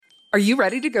Are you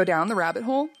ready to go down the rabbit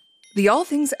hole? The All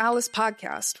Things Alice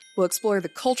podcast will explore the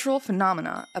cultural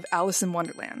phenomena of Alice in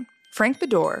Wonderland. Frank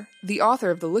Bedore, the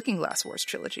author of the Looking Glass Wars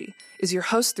trilogy, is your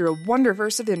host through a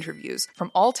wonderverse of interviews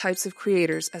from all types of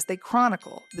creators as they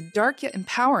chronicle the dark yet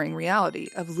empowering reality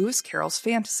of Lewis Carroll's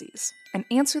fantasies and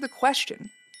answer the question,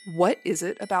 what is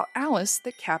it about Alice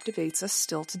that captivates us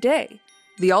still today?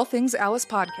 The All Things Alice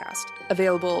podcast,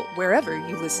 available wherever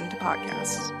you listen to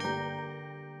podcasts.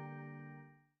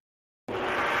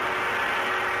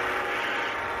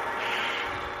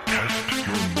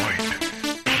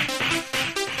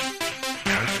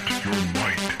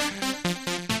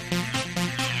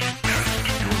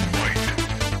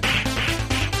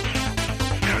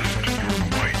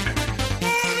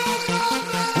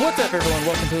 What's up, everyone?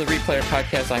 Welcome to the Replayer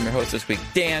Podcast. I'm your host this week,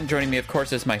 Dan. Joining me, of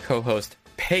course, is my co-host,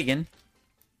 Pagan.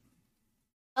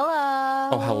 Hello.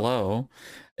 Oh, hello.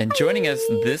 And joining us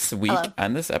this week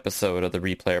on this episode of the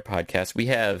Replayer Podcast, we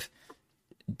have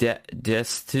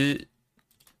Noobs.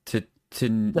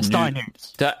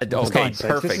 Okay,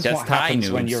 perfect. This is what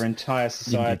happens when your entire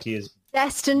society is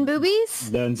Destin Boobies?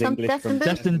 learns English from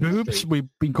Destin Boobs. We've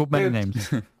been called many names.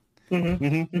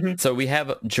 So we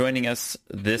have joining us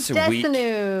this Destin week,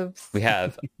 Noobs. we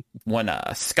have one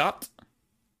Scott.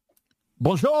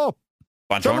 Bonjour.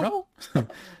 Buongiorno.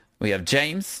 We have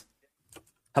James.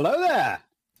 Hello there.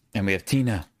 And we have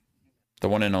Tina, the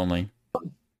one and only.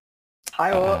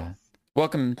 Hi.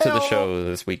 Welcome to the show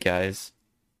this week, guys.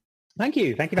 Thank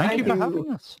you. Thank you for Thank you having for me.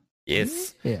 having us.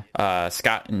 Yes. Yeah.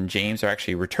 Scott and James are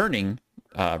actually returning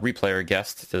replayer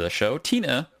guests to the show.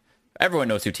 Tina, everyone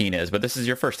knows who Tina is, but this is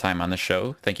your first time on the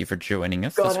show. Thank you for joining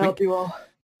us God this help week. you all.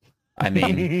 I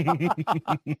mean,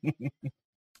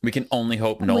 we can only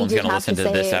hope no We one's did going to have listen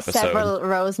to this episode, Several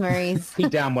Rosemaries. He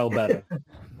damn well better.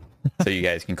 so you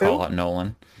guys can call out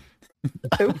Nolan.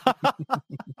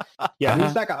 Yeah,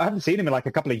 who's that guy? I haven't seen him in like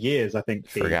a couple of years, I think.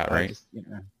 Forgot, right?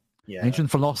 Yeah. Ancient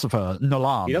philosopher,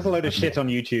 Nolan. He does a load of shit on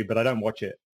YouTube, but I don't watch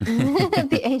it.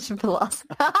 The ancient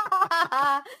philosopher.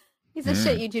 He's a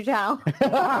shit YouTube channel. I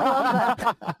love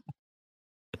that.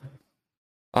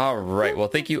 All right. Well,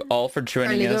 thank you all for For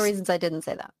joining legal us reasons, I didn't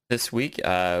say that. this week.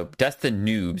 Let the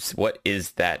Noobs. What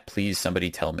is that? Please,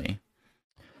 somebody tell me.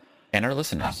 And our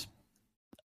listeners.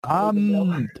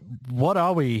 What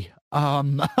are we?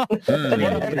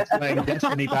 It's playing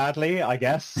Destiny badly, I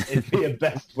guess. It'd be a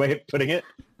best way of putting it.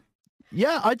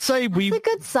 Yeah, I'd say It's a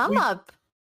good sum up.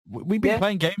 we've been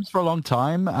playing games for a long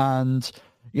time, and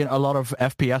a lot of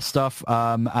FPS stuff.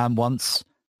 And once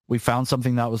we found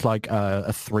something that was like a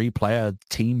 3-player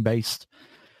team-based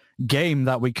game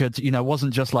that we could,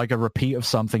 wasn't just like a repeat of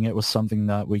something. It was something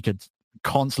that we could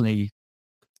constantly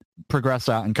progress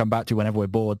at and come back to whenever we're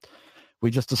bored.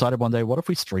 We just decided one day, what if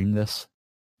we stream this?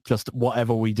 Just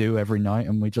whatever we do every night,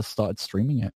 and we just started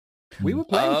streaming it. We were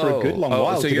playing for a good long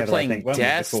while so you're together, I playing think, weren't we,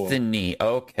 before? Destiny.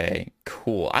 Okay,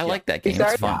 cool. I like that game.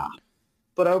 Sorry. It's fun.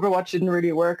 But Overwatch didn't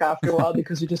really work after a while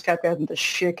because we just kept getting the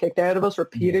shit kicked out of us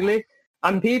repeatedly.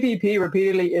 And PvP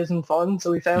repeatedly isn't fun,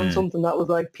 so we found something that was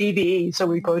like PvE, so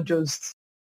we could just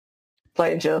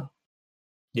play and chill.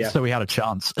 Yeah. So we had a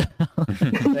chance.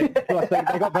 They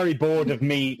got very bored of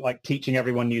me like teaching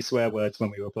everyone new swear words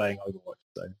when we were playing Overwatch.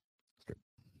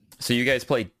 So you guys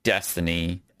play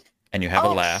Destiny, and you have a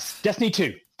laugh. Destiny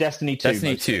 2. Destiny 2.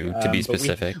 Destiny mostly. 2, to be But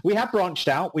specific. We have branched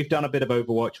out. We've done a bit of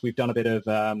Overwatch. We've done a bit of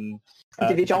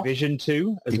Division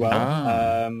 2 as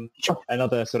well.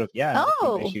 Another sort of,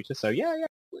 team-based shooter. So, we're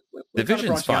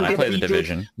Division's kind of branching fun. out. I play the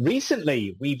Division.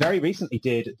 We very recently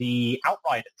did the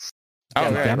Outriders.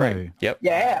 Oh, demo, right. Yep.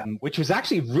 Yeah. which was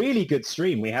actually really good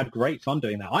stream. We had great fun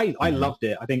doing that. I loved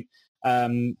it. I think,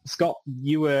 Scott,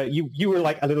 you were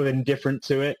like a little indifferent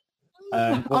to it.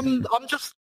 I'm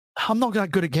not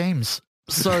that good at games,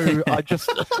 so I just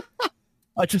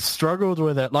struggled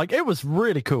with it. Like, it was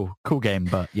really cool game,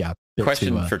 but yeah.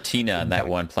 Question for Tina on that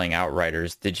one, playing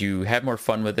Outriders. Did you have more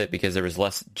fun with it because there was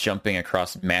less jumping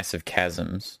across massive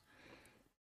chasms?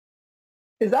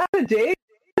 Is that a date?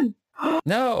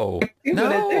 No. Whoa.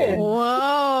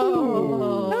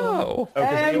 No.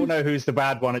 Because we all know who's the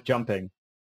bad one at jumping.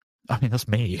 I mean, that's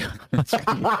me.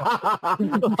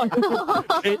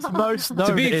 It's most known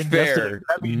To be in fair,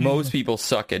 Destiny. most people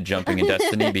suck at jumping in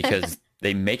Destiny because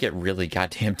they make it really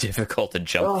goddamn difficult to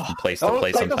jump from place to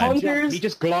place like the sometimes. hunters. He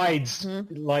just glides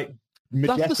like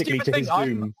majestically stupid to his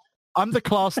thing. doom. I'm the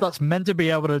class that's meant to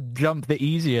be able to jump the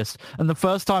easiest. And the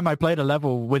first time I played a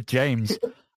level with James,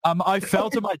 I fell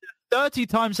to my death 30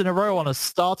 times in a row on a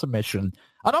starter mission.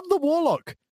 And I'm the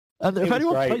Warlock. And if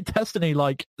anyone played Destiny,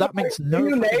 like, that makes no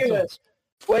You nailed sense.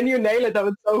 when you nail it, that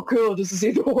was so cool just to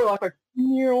see the warlock like,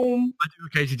 Nyom. I do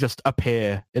occasionally just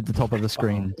appear at the top of the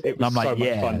screen. It was and I'm like, so much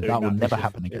yeah, fun doing that will never mission.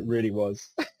 happen It again. really was.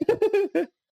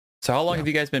 So how long have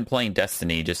you guys been playing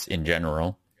Destiny, just in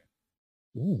general?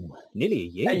 Ooh, nearly a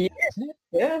year, A year. isn't it?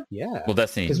 Yeah. Yeah. Well,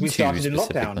 Destiny 2 Because we started in lockdown.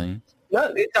 specifically.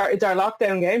 No, it's our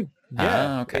lockdown game.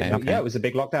 Yeah. Okay, It, okay. Yeah, it was a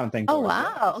big lockdown thing. Oh, for us. Yeah,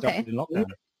 wow, it started okay. in lockdown.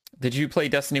 Did you play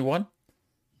Destiny 1?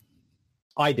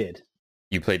 I did.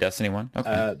 You played Destiny 1?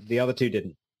 Okay. The other two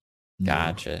didn't.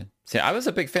 Gotcha. See, I was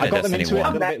a big fan I of got them Destiny into it a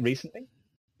 1. little bit recently.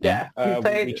 Yeah.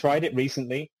 We tried it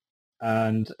recently,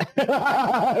 and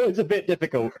it was a bit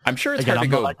difficult. I'm sure it's Again, hard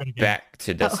I'm to not go that good a game. back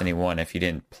to Destiny 1 if you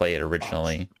didn't play it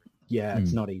originally. Yeah,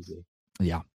 it's not easy.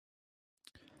 Yeah.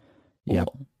 Yeah.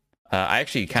 Cool. I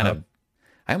actually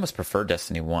I almost prefer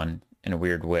Destiny 1 in a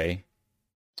weird way.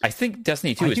 I think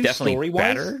Destiny 2 I is do definitely story-wise.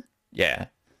 better. Yeah.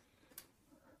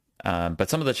 But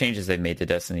some of the changes they've made to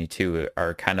Destiny 2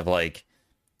 are kind of like,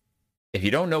 if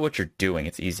you don't know what you're doing,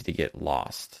 it's easy to get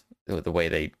lost, the way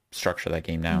they structure that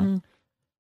game now. Mm-hmm.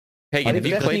 Pagan, I have think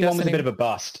you Destiny played 1 was a Destiny? bit of a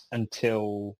bust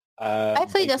until I played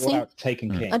they brought Destiny. out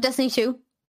Taken King. Destiny 2.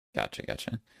 Gotcha.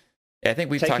 Yeah, I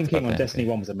think we've Taken talked King about on that. Destiny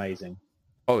 1 was amazing.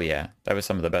 Oh yeah, that was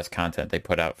some of the best content they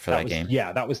put out for that game.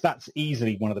 Yeah, that's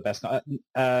easily one of the best.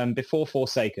 Before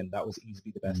Forsaken, that was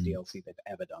easily the best DLC they've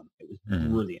ever done. It was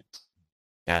brilliant.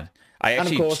 God, I And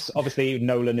actually. of course, obviously,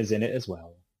 Nolan is in it as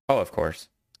well. Oh, of course.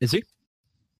 Is he?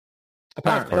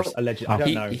 Apparently, course. allegedly, I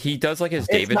don't know. He does like his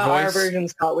It's David not our voice. version,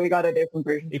 Scott. We got a different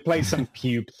version. He plays some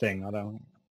cube thing. I don't.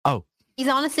 Oh, He's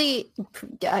honestly,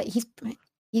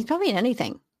 he's probably in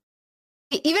anything.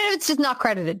 Even if it's just not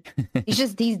credited.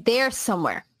 He's there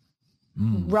somewhere.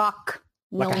 Rock.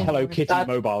 Like a Nolan Hello North. Kitty That's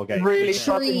mobile game. Really Yeah.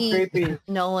 fucking creepy.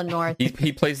 Nolan North.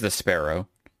 He plays the Sparrow.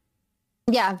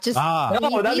 Yeah, just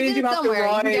No, that he's means in you have to somewhere. You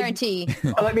can ride. guarantee.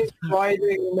 Oh, that means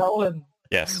riding Nolan.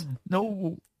 Yes,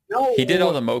 no. No. he did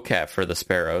all the mocap for the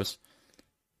Sparrows.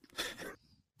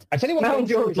 I tell you what, Now game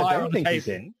you're series I lying. don't think he's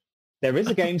in. There is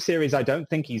a game series I don't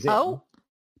think he's in. Oh,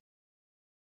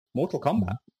 Mortal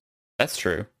Kombat. That's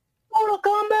true. Mortal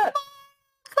Kombat.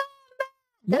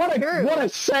 that's true. What a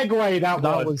segue that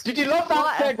was. Did you love that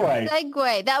What a segue?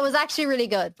 segue. That was actually really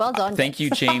good. Well done. Thank you,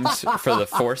 James, for the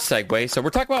forced segue. So we're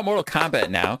talking about Mortal Kombat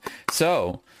now.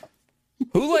 So,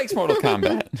 who likes Mortal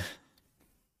Kombat?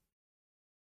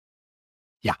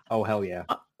 Oh, hell yeah.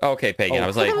 Okay, Pagan. I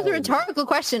was like, That was a rhetorical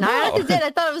question. I understood. I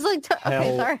thought it was like,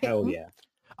 okay, sorry. Hell yeah.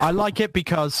 I like it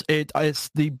because it's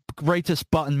the greatest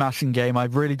button mashing game. I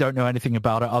really don't know anything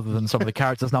about it other than some of the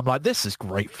characters, and I'm like, this is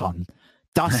great fun.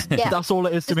 That's all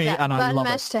it is to me, and I Button love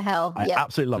mash it. to hell. I Yeah.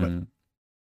 absolutely love it.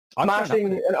 I'm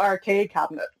Mashing an arcade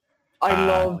cabinet. I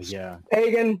love yeah.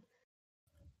 Pagan,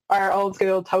 our old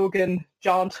school token,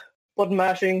 jaunt, button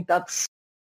mashing.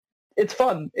 It's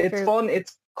fun. It's True. fun.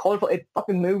 It's colorful. It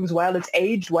fucking moves well. It's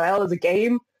aged well as a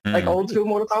game, like old school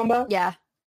Mortal Kombat. Yeah.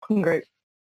 Great.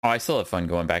 oh, I still have fun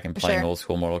going back and playing Sure. old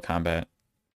school Mortal Kombat.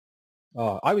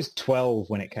 Oh, I was 12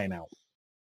 when it came out.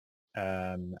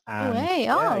 And way,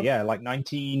 yeah, oh. yeah, like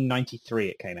 1993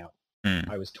 it came out. Mm.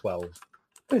 I was 12. It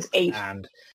was 8. And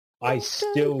I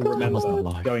still remember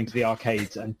going to the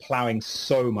arcades and plowing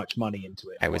so much money into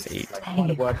it. I was 8. Like, trying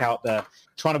to work out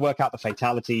the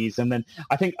fatalities, and then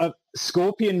I think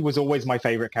Scorpion was always my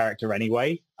favorite character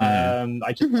anyway.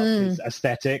 I just loved his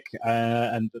aesthetic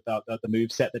and the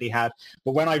move set that he had.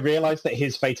 But when I realized that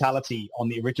his fatality on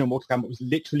the original Mortal Kombat was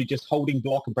literally just holding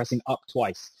block and pressing up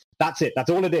twice. That's it. That's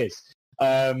all it is.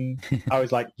 I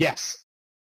was like, yes.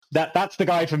 That's the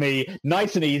guy for me.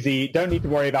 Nice and easy. Don't need to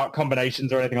worry about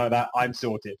combinations or anything like that. I'm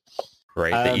sorted.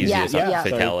 Right, the easiest yeah.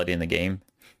 fatality in the game.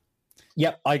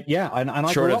 Yep. I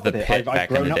Short grew of up the with it. pit I've back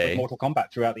in grown the up day. with Mortal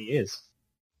Kombat throughout the years.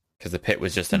 Because the pit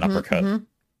was just an uppercut.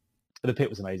 The pit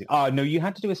was amazing. Oh no, you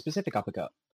had to do a specific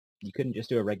uppercut. You couldn't just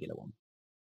do a regular one.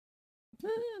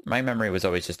 My memory was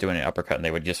always just doing an uppercut, and they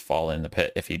would just fall in the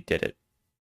pit if you did it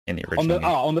in the original game.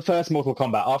 On the first Mortal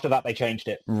Kombat. After that, they changed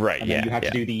it. Right, And then you had to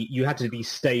do the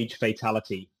stage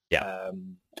fatality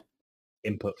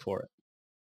input for it.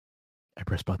 I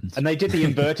press buttons. And they did the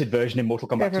inverted version in Mortal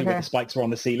Kombat 2 where the spikes were on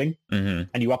the ceiling hmm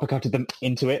and you uppercutted them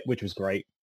into it, which was great.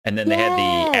 And then they had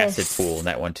the Yes. acid pool in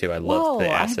that one too. I Whoa, loved the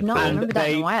I have acid not pool. remembered that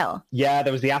in a while. Yeah,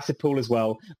 there was the acid pool as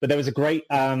well. But there was a great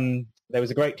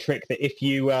trick that if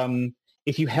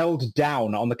you held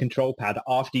down on the control pad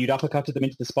after you'd uppercutted them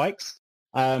into the spikes,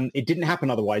 it didn't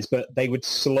happen otherwise, but they would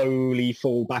slowly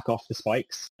fall back off the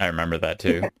spikes I remember that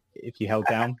too. if you held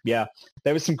down. Yeah,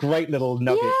 there was some great little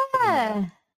nuggets. Yeah.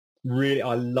 Really,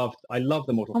 I love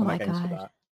the Mortal Oh my Kombat games for God.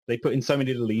 that. They put in so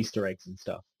many little Easter eggs and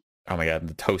stuff. Oh my god,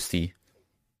 the toasty.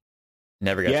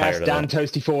 Never got Yes, tired of Dan that.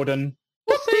 Toasty Forden.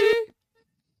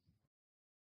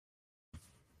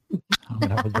 I'm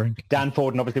gonna have a drink. Dan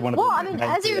Ford, and obviously one of Well, the I mean,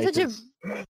 as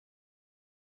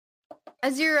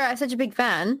you're such a big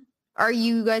fan, are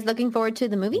you guys looking forward to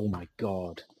the movie? Oh my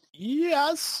god.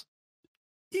 Yes.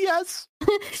 Yes.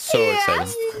 So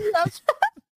excited. Yes.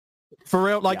 For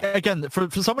real, like again, for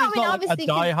somebody who's not like a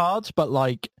diehard, but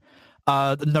like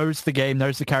knows the game,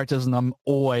 knows the characters, and I'm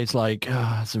always like,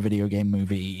 it's a video game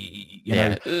movie. You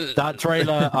know, that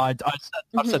trailer, I've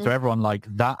said to everyone, like,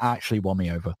 that actually won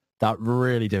me over. That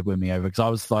really did win me over, because I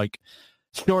was like,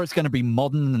 sure, it's going to be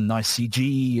modern and nice CG,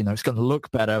 you know, it's going to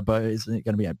look better, but isn't it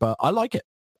going to be? But I like it.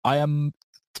 I am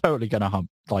totally going to hump.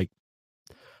 Like,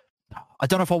 I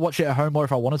don't know if I'll watch it at home or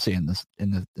if I want to see it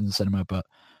in the cinema, but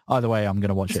either way, I'm going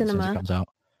to watch it as soon as it comes out.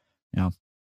 Yeah.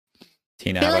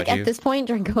 Tina, I feel how like about you? at this point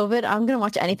during COVID, I'm going to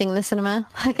watch anything in the cinema.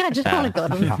 Like, I just want to go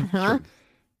to the cinema.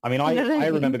 I mean, I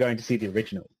remember going to see the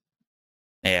original.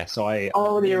 Yeah. So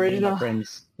the original. My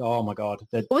friends, oh my god.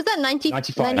 What was that,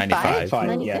 95?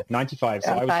 95, yeah, 95.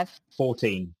 So I was 95.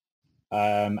 14.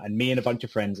 And me and a bunch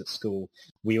of friends at school,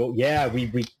 we all, we I Blows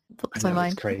my know,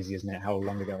 mind. it's crazy, isn't it, how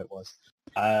long ago it was.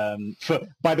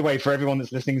 By the way, for everyone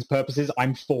that's listening's purposes,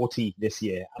 I'm 40 this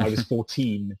year, and I was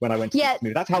 14 when I went to this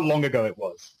movie. That's how long ago it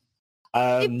was.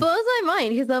 It blows my mind,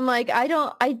 because I'm like,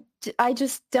 I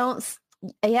just don't.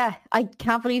 Yeah, I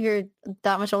can't believe you're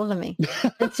that much older than me.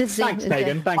 It's just Thanks,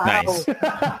 Megan. Thanks. Nice.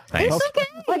 It's okay.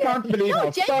 I can't believe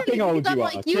how fucking old you are.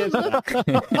 Like, you Cheers for look.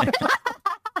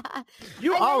 that.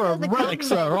 You are a relic,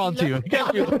 sir, aren't you?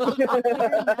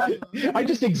 I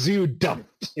just exude dump.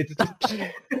 It's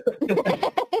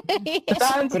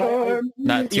Sandstorm.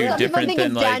 Not too different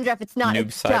than like dandruff. It's not. Noob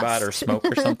It's Saibot or dust. smoke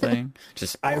or something.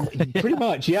 Just I'm pretty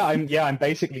much, I'm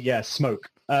basically, smoke.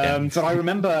 But I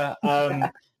remember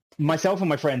myself and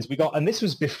my friends, and this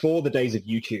was before the days of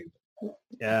YouTube,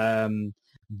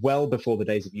 well before the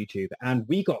days of YouTube, and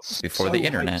we got Before so the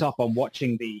internet. hyped up on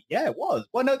watching it was.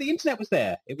 Well, no, the internet was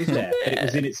there. It was there, but it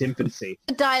was in its infancy.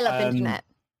 Dial-up internet.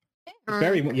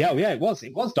 It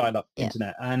was dial-up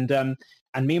internet,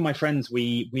 and me and my friends,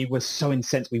 we were so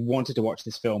incensed. We wanted to watch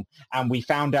this film, and we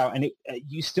found out, and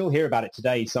you still hear about it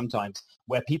today sometimes,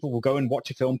 where people will go and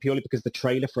watch a film purely because the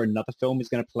trailer for another film is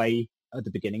going to play at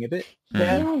the beginning of it.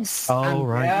 Yes. Oh, And,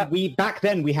 right. back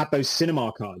then we had those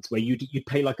cinema cards where you'd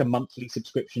pay like a monthly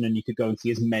subscription, and you could go and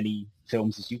see as many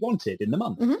films as you wanted in the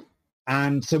month. Mm-hmm.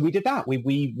 And so we did that.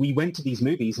 We went to these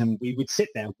movies, and we would sit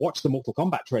there, watch the Mortal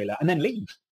Kombat trailer, and then leave,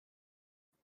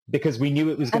 because we knew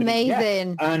it was going to be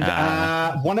Amazing.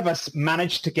 And one of us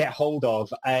managed to get hold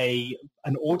of an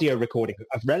audio recording,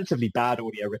 a relatively bad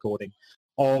audio recording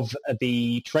of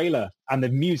the trailer and the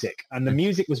music. And the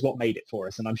music was what made it for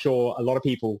us. And I'm sure a lot of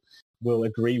people will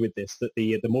agree with this, that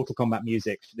the Mortal Kombat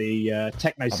music, the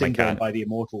Techno Syndrome by the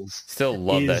Immortals, still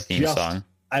love that theme just song.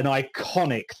 an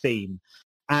iconic theme.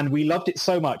 And we loved it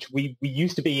so much. We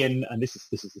used to be in, and this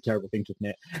is a terrible thing to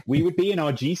admit, we would be in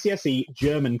our GCSE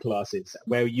German classes,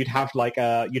 where you'd have like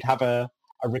a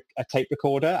tape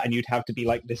recorder, and you'd have to be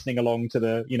like listening along to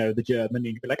the German, and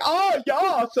you'd be like, oh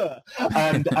yeah, sir.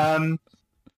 And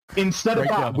instead of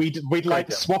that, we'd like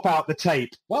swap out the tape.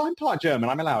 Well, I'm part German,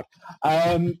 I'm allowed.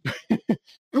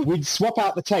 We'd swap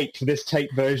out the tape for this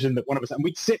tape version that one of us, and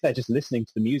we'd sit there just listening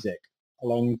to the music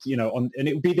along, and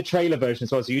it would be the trailer version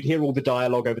as well. So you'd hear all the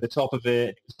dialogue over the top of it.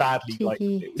 It was badly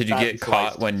Did you get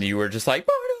caught when you were just like,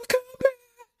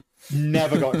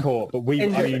 Never got caught, but we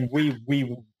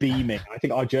were beaming. I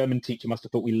think our German teacher must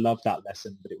have thought we loved that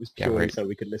lesson, but it was purely so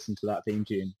we could listen to that theme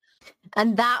tune.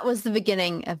 And that was the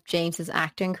beginning of James's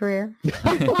acting career. He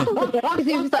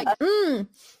was like,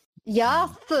 yes,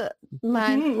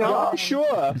 man. Yeah,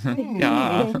 sure.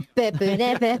 yeah.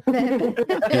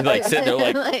 You're like sitting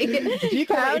there like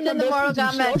pounding the Mortal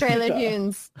Kombat trailer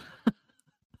tunes.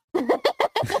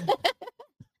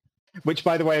 Which,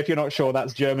 by the way, if you're not sure,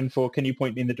 that's German for, can you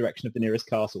point me in the direction of the nearest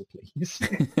castle, please?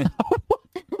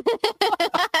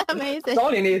 Amazing. That's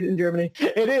all you need in Germany.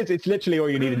 It is. It's literally all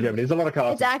you need in Germany. There's a lot of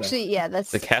castles. It's actually, that's...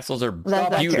 The castles are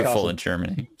That's beautiful in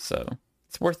Germany, so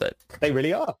it's worth it. They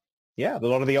really are. Yeah, a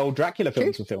lot of the old Dracula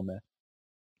films were filmed there.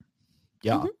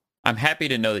 Yeah. Mm-hmm. I'm happy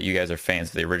to know that you guys are fans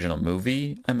of the original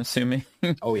movie, I'm assuming.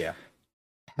 Oh, yeah.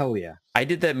 Hell yeah. I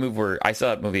did that move where I saw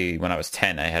that movie when I was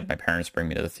 10. I had my parents bring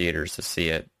me to the theaters to see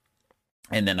it.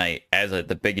 And then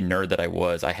the big nerd that I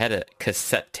was, I had a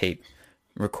cassette tape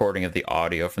recording of the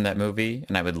audio from that movie,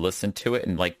 and I would listen to it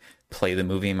and like play the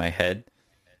movie in my head.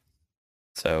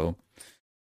 So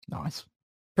nice.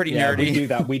 Pretty nerdy. We'd do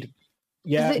that.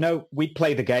 We'd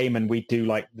play the game, and we'd do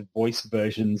like the voice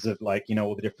versions of like,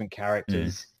 all the different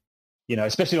characters.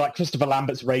 Especially like Christopher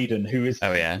Lambert's Raiden, who is,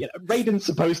 Raiden's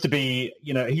supposed to be,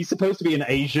 he's supposed to be an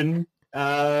Asian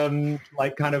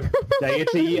like kind of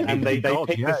deity, and they God,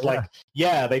 picked this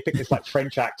they picked this like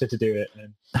French actor to do it,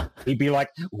 and he'd be like,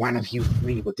 one of you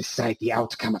three will decide the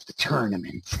outcome of the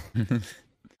tournament.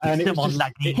 And it was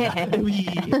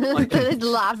His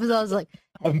laugh was, I was like,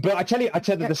 but I tell you, the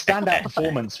standout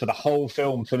performance for the whole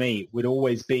film for me would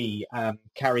always be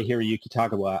Kari Hiroyuki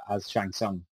Tagawa as Shang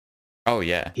Tsung. Oh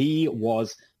yeah, he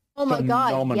was oh my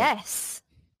phenomenal. God, yes,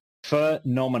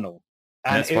 phenomenal.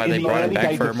 And that's why they brought him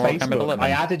back for Mortal Kombat 11. I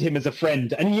added him as a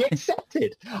friend, and he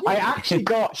accepted. I actually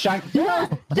got Shang. Yeah.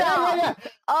 Oh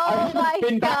I my haven't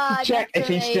been back God, to check if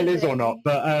he still is or not,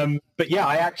 but yeah,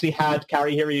 I actually had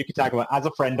Kari Hiroyuki Tagawa as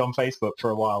a friend on Facebook for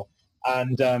a while,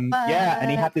 and and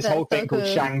he had this whole thing called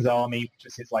Shang's Army, which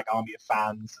was his like army of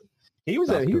fans. He's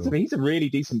a really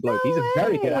decent bloke. He's a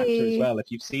very good actor as well.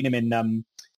 If you've seen him in Man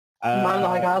in the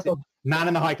High Castle. Man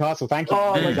in the High Castle, thank you.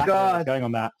 Oh my exactly God, going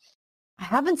on that. I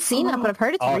haven't seen it, but I've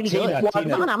heard it's really good. Tina, It's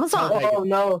on Amazon. Oh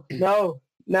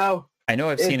no. I know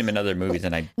I've seen him in other movies,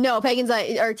 and No, Pagan's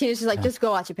like, or Tina's just like, just go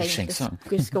watch it, Pagan. Shang Tsung.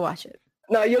 Just go watch it.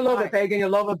 No, you love it, Pagan. You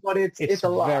love it, but it's a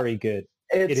lot. Very good.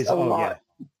 It is a lot.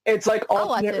 Yeah. It's like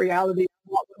alternate reality.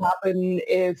 What would happen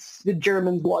if the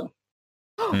Germans won?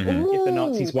 If the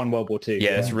Nazis won World War II.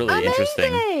 Yeah, it's really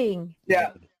interesting.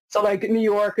 Yeah. So like New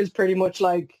York is pretty much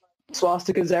like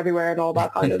swastikas everywhere and all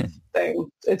that kind of thing.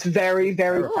 It's very,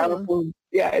 very powerful.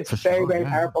 Yeah, it's very, very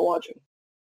powerful watching.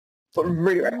 But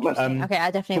really recommend. Okay,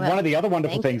 I definitely will. One of the other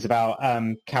wonderful things about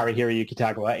Kari Hiroyuki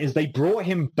Tagawa is they brought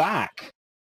him back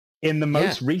in the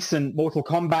most recent Mortal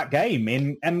Kombat game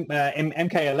in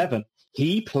MK11.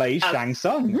 He plays Shang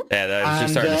Tsung. Yeah, I was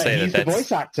just starting to say he's the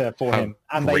voice actor for him,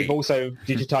 and they've also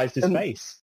digitized his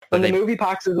face. And the movie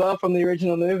packs as well from the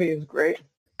original movie is great.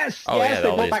 Yes, they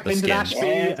brought back Lyndon Ashby,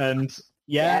 and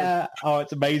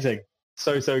it's amazing.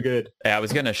 So good. Yeah, I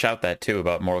was going to shout that too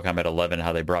about Mortal Kombat 11,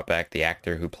 how they brought back the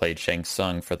actor who played Shang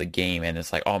Tsung for the game, and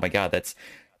it's like, oh my God,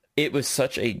 it was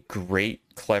such a great,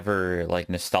 clever, like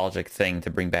nostalgic thing to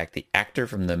bring back the actor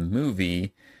from the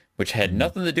movie, which had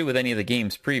nothing to do with any of the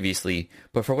games previously,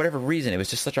 but for whatever reason, it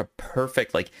was just such a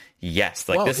perfect,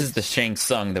 this is the Shang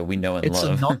Tsung that we know and love. It's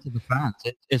a nod to the fans.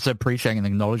 It's appreciating and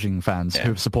acknowledging fans who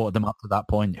have supported them up to that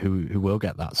point who will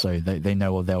get that, so they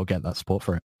know they'll get that support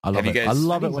for it. I love it. I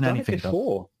love it when anything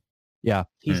does. Yeah.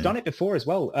 He's done it before as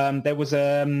well. There was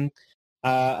a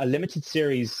limited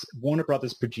series Warner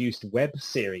Brothers produced web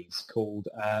series called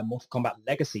Mortal Kombat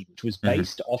Legacy, which was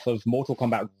based off of Mortal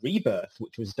Kombat Rebirth,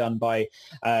 which was done by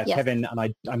Kevin, and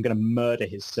I'm going to murder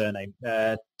his surname,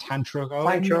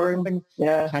 Tanchurin.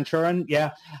 Yeah. Tanchurin,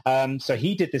 yeah. So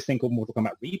he did this thing called Mortal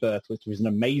Kombat Rebirth, which was an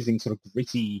amazing sort of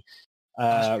gritty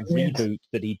reboot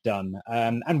that he'd done.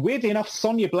 And weirdly enough,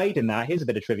 Sonya Blade in that, here's a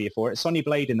bit of trivia for it, Sonya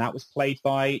Blade in that was played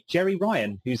by Jerry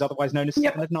Ryan, who's otherwise known as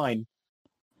 7 of 9.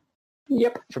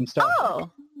 Yep. From Star Trek.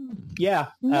 Oh. Yeah.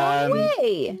 No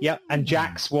way. Yep. And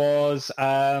Jax was,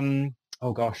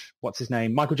 oh gosh, what's his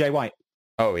name? Michael J. White.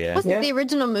 Oh, yeah. Was it the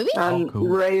original movie? Cool.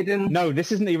 Raiden. No,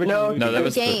 this isn't the original movie. No, that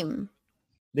was the game.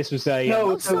 This was a...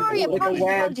 No, sorry,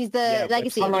 apologies. The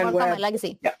Legacy.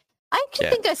 Legacy. Yeah. I actually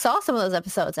think I saw some of those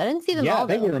episodes. I didn't see them all. Yeah,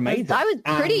 they were amazing. I was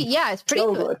pretty, it's pretty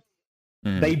good.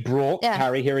 They brought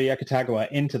Kari Hiroyuki Tagawa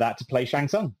into that to play Shang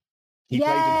Tsung. He plays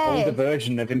an older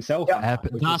version of himself.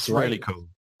 That's really cool.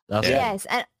 Yes,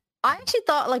 and I actually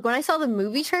thought, like, when I saw the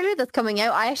movie trailer that's coming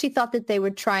out, I actually thought that they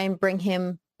would try and bring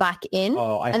him back in.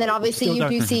 And then obviously you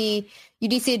do see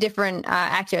a different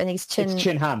actor. I think it's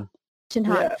Chin Han.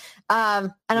 Yeah.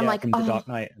 And I'm like, from The Dark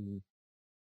Knight.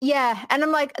 Yeah, and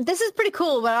I'm like, this is pretty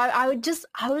cool, but I would just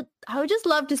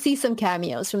love to see some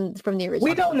cameos from the original.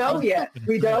 We don't know yet.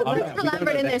 We don't know. It's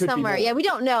remembered in there somewhere. Yeah, we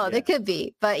don't know. There could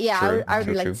be, but yeah, I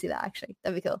would like to see that actually.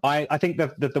 That'd be cool. I think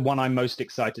that the one I'm most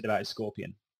excited about is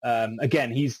Scorpion.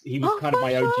 Again, he was kind of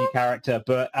my OG character,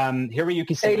 but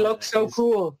Hiroyuki. They look so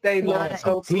cool. They look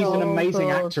so cool. He's an amazing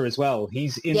actor as well.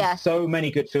 He's in so many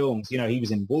good films. You know, he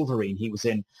was in Wolverine. He was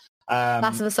in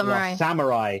Last of the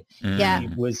Samurai. Yeah, he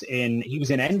was in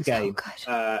Endgame.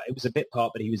 So it was a bit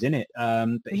part, but he was in it.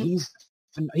 But he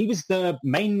was the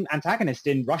main antagonist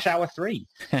in Rush Hour 3.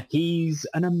 He's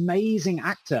an amazing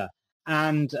actor,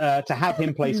 and to have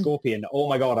him play Scorpion, oh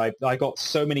my god, I got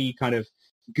so many kind of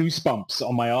goosebumps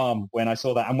on my arm when I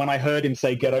saw that, and when I heard him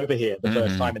say "Get over here" the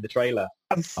first time in the trailer.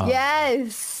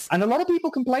 Yes. And a lot of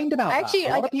people complained about that. A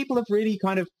lot of people have really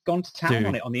kind of gone to town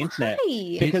on it on the internet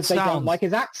because they don't like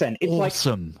his accent. It's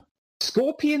awesome. Like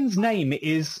Scorpion's name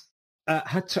is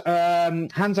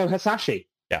Hanzo Hasashi.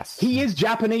 Yes. He is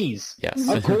Japanese. Yes.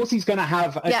 Of course he's going to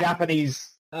have a Japanese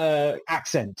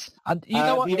accent. And you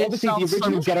know what? Obviously, the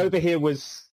original Get Over Here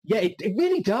was... Yeah, it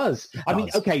really does. I mean,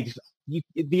 okay,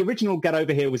 the original Get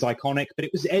Over Here was iconic, but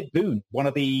it was Ed Boon, one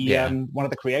of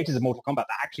the creators of Mortal Kombat,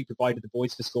 that actually provided the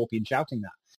voice for Scorpion shouting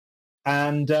that.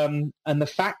 And the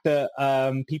fact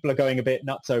that people are going a bit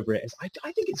nuts over it is,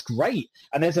 I think it's great.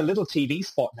 And there's a little TV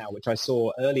spot now, which I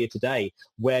saw earlier today,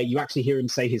 where you actually hear him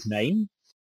say his name.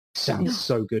 Sounds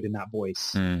so good in that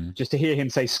voice. Just to hear him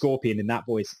say Scorpion in that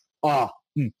voice.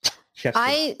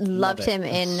 I loved him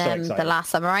in The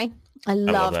Last Samurai. I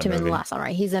loved him in The Last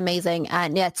Samurai. He's amazing.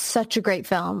 And yeah, it's such a great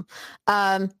film.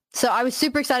 So I was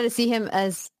super excited to see him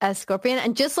as Scorpion.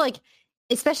 And just like,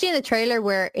 especially in the trailer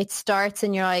where it starts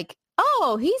and you're like,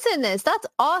 oh, he's in this. That's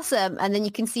awesome. And then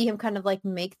you can see him kind of like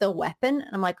make the weapon.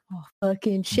 And I'm like, oh,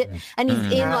 fucking shit. And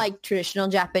he's in like traditional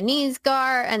Japanese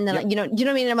gar. And then, like, you know what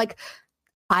I mean? And I'm like,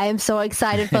 I am so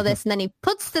excited for this. And then he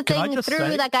puts the thing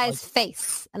through that guy's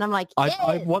face. And I'm like, yes.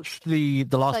 I watched the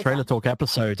last Trailer Talk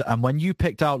episode. And when you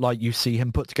picked out, like, you see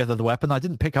him put together the weapon, I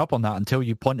didn't pick up on that until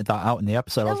you pointed that out in the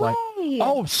episode. I was like,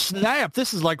 oh, snap.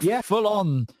 This is like full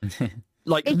on.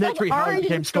 Like, it's literally how he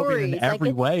became Scorpion in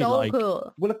every way. So like,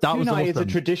 cool. Well, a kunai is a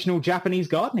traditional Japanese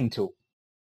gardening tool.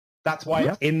 That's why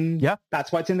it's in. Yeah,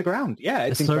 that's why it's in the ground. Yeah,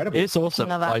 it's incredible. It's awesome.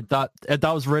 Like that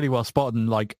was really well spotted. And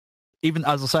like, even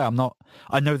as I say,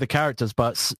 I know the characters,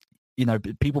 but you know,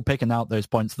 people picking out those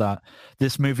points that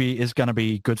this movie is going to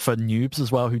be good for noobs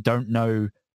as well, who don't know,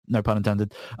 no pun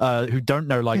intended, who don't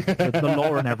know like the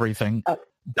lore and everything.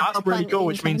 That's really cool,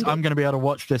 which means I'm going to be able to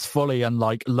watch this fully and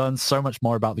like learn so much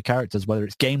more about the characters, whether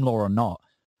it's game lore or not.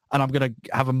 And I'm going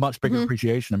to have a much bigger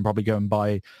appreciation and probably go and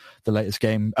buy the latest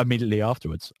game immediately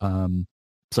afterwards.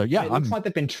 So yeah, it looks like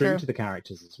they've been true to the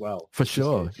characters as well. For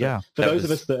sure, For those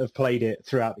of us that have played it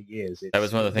throughout the years. That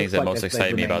was one of the things that most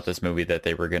excited me about this movie, that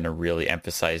they were going to really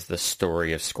emphasize the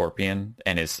story of Scorpion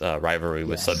and his rivalry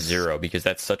with Sub-Zero, because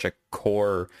that's such a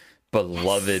core,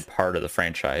 beloved part of the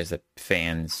franchise that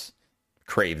fans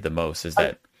crave the most, is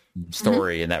that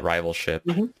story and that rivalship.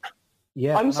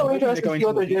 Yeah, I'm so interested to see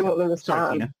what they're doing with Lewis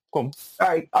Tan. All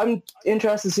right, I'm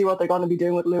interested to see what they're going to be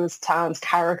doing with Lewis Tan's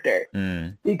character,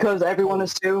 because everyone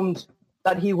assumed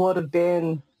that he would have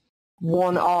been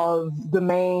one of the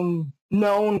main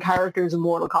known characters in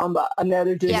Mortal Kombat, and now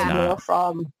they're doing more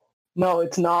from. No,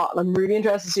 it's not. I'm really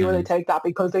interested to see where they take that,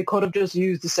 because they could have just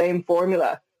used the same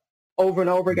formula over and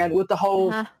over again with the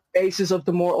whole basis of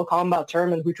the Mortal Kombat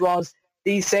tournament, which was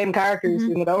these same characters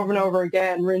doing it over and over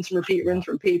again, rinse and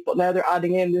repeat, but now they're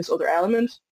adding in this other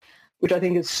element, which I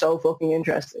think is so fucking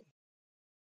interesting.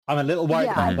 I'm a little worried.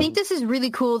 Yeah, I think this is really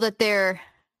cool that they're...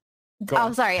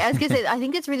 Oh, sorry. I was going to say, I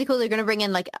think it's really cool they're going to bring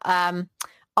in like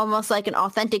almost like an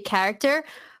authentic character.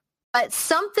 But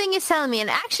something is telling me, and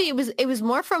actually it was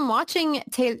more from watching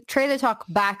Trailer Talk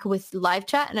back with live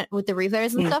chat and with the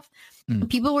replayers and stuff.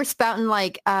 People were spouting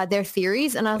like their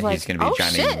theories, and I was like, "Oh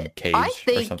shit! I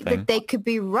think that they could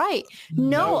be right."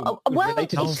 No, well, it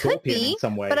could be,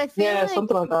 but I feel like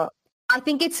something like that. I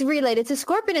think it's related to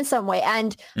Scorpion in some way,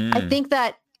 and I think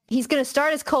that he's going to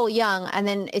start as Cole Young, and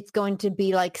then it's going to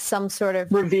be like some sort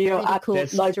of reveal, really cool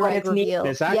reveal.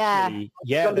 There's actually,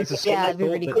 there's a school of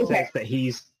thought that says that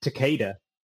he's Takeda.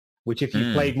 Which, if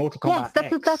you played Mortal Kombat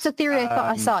X, that's a theory I thought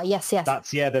I saw. Yes.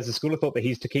 There's a school of thought that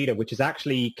he's Takeda, which is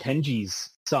actually Kenji's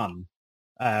son,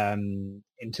 in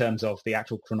terms of the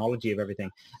actual chronology of everything.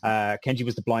 Kenji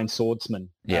was the blind swordsman,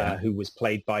 who was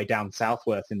played by Down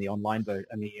Southworth in the online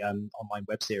online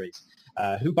web series,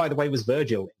 who, by the way, was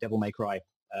Virgil in Devil May Cry,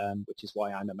 which is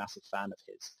why I'm a massive fan of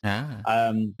his.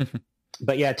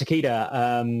 But yeah,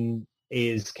 Takeda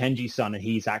is Kenji's son, and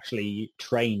he's actually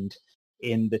trained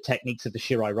in the techniques of the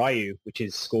Shirai Ryu, which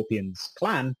is Scorpion's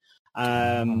clan,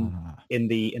 in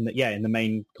the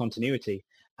main continuity.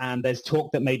 And there's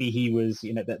talk that maybe he was,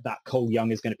 that Cole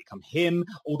Young is going to become him.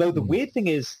 Although the weird thing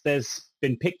is, there's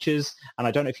been pictures, and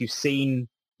I don't know if you've seen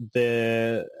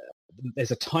there's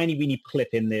a tiny weeny clip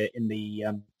in the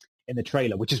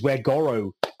trailer, which is where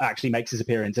Goro actually makes his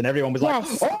appearance, and everyone was like,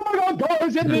 "Oh my God,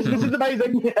 Goro's in this! This is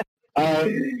amazing!"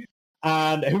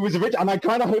 And who was original? And I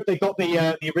kind of hope they got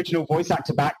the original voice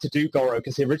actor back to do Goro,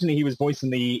 because originally he was voiced in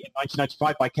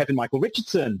 1995 by Kevin Michael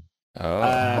Richardson, who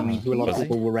a lot of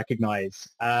people will recognize.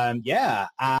 So there's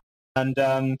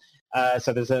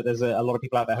a lot of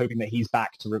people out there hoping that he's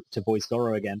back to voice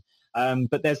Goro again.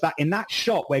 But there's that in that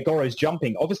shot where Goro's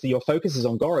jumping. Obviously, your focus is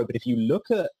on Goro, but if you look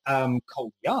at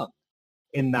Cole Young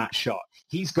in that shot,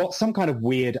 he's got some kind of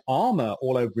weird armor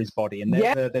all over his body, and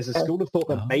there's a school of thought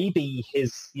that maybe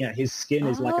his skin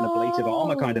is like an ablative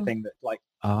armor kind of thing, that like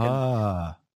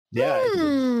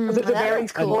it's a very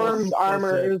formed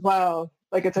armor as well.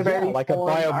 Like it's a very like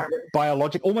a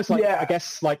biologic, almost like I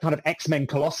guess like kind of X-Men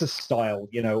Colossus style,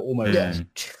 almost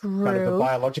kind of a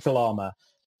biological armor.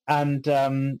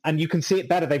 And you can see it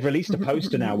better. They've released a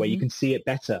poster now where you can see it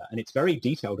better, and it's very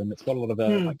detailed, and it's got a lot of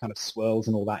like kind of swirls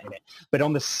and all that in it. But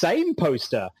on the same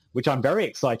poster, which I'm very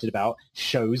excited about,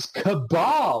 shows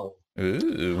Cabal.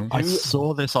 Ooh. I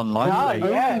saw this online.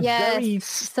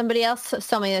 Somebody else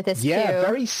saw me with this too. Yeah,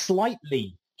 very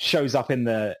slightly shows up in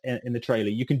the trailer.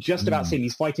 You can just about see him.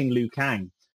 He's fighting Liu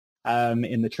Kang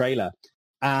in the trailer.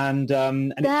 And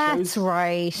that's it shows,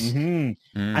 right. And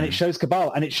it shows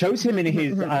Cabal, and it shows him in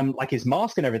his like his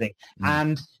mask and everything.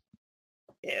 And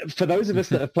for those of us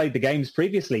that have played the games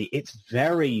previously, it's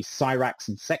very Cyrax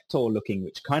and Sector looking,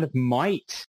 which kind of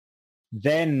might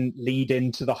then lead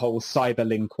into the whole Cyber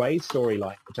Lin Kuei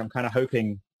storyline, which I'm kind of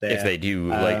hoping if they do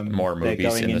like more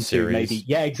movies in the series. Maybe,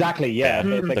 yeah, exactly. Yeah,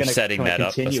 they're setting that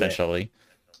up essentially.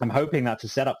 I'm hoping that's a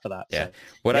setup for that. Yeah,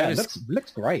 so.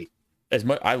 Looks great.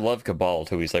 I love Cabal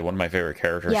too. He's like one of my favorite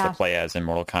characters to play as in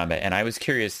Mortal Kombat. And I was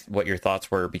curious what your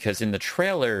thoughts were, because in the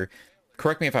trailer,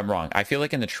 correct me if I'm wrong, I feel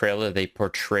like in the trailer they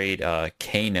portrayed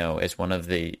Kano as one of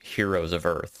the heroes of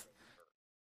Earth.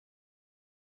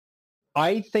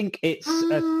 I think it's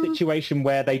a situation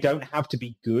where they don't have to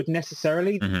be good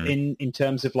necessarily in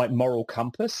terms of like moral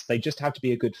compass. They just have to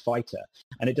be a good fighter.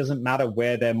 And it doesn't matter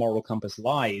where their moral compass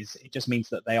lies. It just means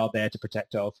that they are there to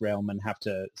protect Earthrealm and have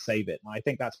to save it. And I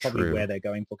think that's probably where they're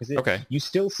going for. Because you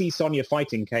still see Sonya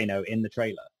fighting Kano in the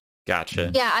trailer. Gotcha.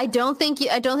 Yeah, I don't think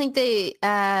they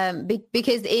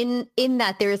because in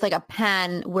that there is like a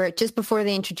pan where just before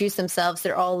they introduce themselves,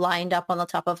 they're all lined up on the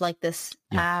top of like this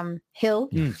hill.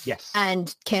 Yes.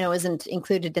 And Kano isn't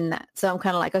included in that. So I'm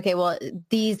kind of like, okay, well,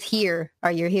 these here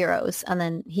are your heroes, and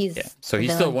then he's so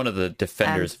he's still one of the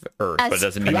defenders of Earth, but it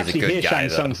doesn't mean he's a good guy. Shang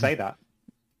Tsung say that.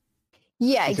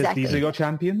 Yeah, he exactly. Says, these are your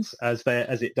champions as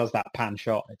it does that pan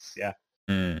shot. It's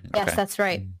Yes, that's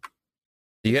right.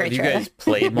 Have you guys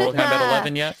played Mortal Kombat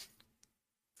 11 yet?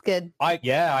 It's good. I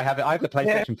have it. I have the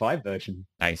PlayStation 5 version.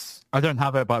 Nice. I don't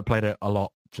have it, but I played it a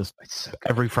lot. Just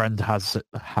every friend has it.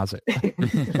 So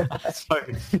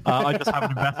I just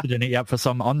haven't invested in it yet for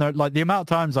some. On the like the amount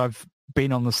of times I've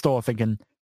been on the store thinking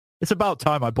it's about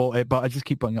time I bought it, but I just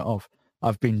keep putting it off.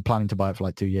 I've been planning to buy it for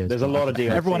like 2 years. There's a lot of DLC.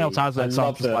 Everyone else has it.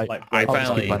 So I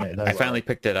finally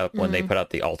picked it up when they put out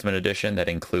the Ultimate Edition that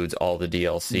includes all the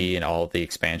DLC and all the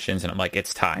expansions, and I'm like,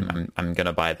 it's time. I'm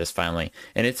gonna buy this finally,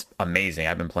 and it's amazing.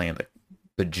 I've been playing the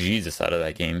bejesus out of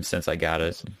that game since I got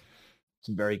it. It's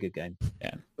a very good game.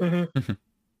 Yeah.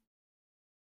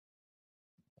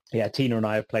 Yeah, Tina and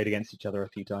I have played against each other a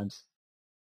few times.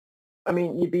 I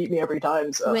mean, you beat me every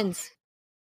time, so wins.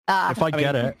 If I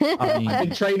get it, I've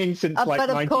been training since like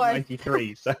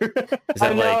 1993. So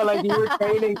I know, like you were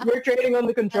training on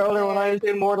the controller when I was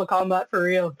doing Mortal Kombat for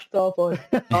real. It's all fun.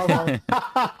 All fun.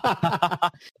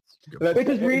 Which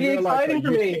is really exciting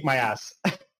for me. Kick my ass.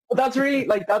 But that's really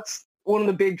that's one of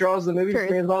the big draws of the movie for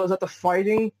me as well, is that the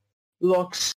fighting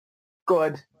looks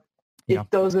good. It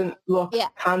doesn't look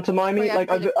pantomime-y.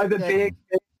 Like I've a big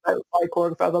fight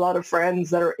choreographer. I have a lot of friends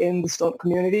that are in the stunt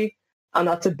community. And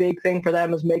that's a big thing for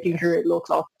them, is making sure it looks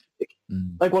authentic.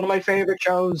 Like one of my favorite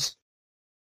shows,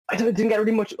 I didn't get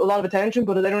really a lot of attention,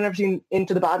 but I don't ever seen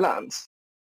Into the Badlands.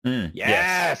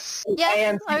 Yes.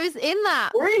 Yes, I was in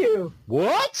that. Were you?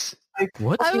 What?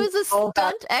 What? I was a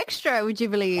stunt extra, would you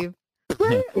believe?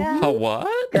 A what?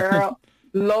 Girl,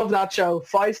 love that show.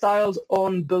 Fight Style's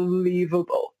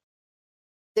unbelievable.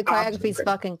 The choreography's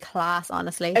fucking class,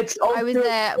 honestly. I was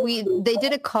they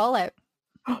did a call out.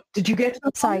 Did you get?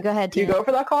 Sorry, go ahead. Did you go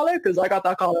for that call out? Because I got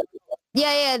that call out.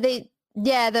 Yeah,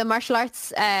 the martial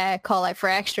arts call out for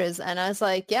extras, and I was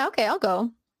like, yeah, okay, I'll go.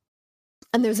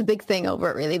 And there's a big thing over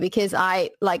it, really, because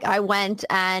I went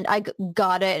and I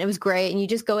got it, and it was great. And you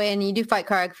just go in, and you do fight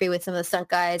choreography with some of the stunt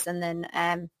guys, and then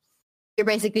you're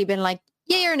basically been like,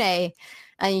 yay or nay,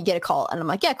 and you get a call, and I'm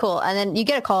like, yeah, cool. And then you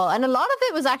get a call, and a lot of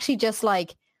it was actually just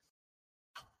like,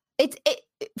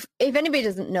 if anybody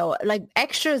doesn't know, like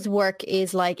extras work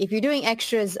is like, if you're doing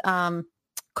extras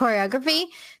choreography,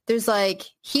 there's like,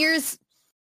 here's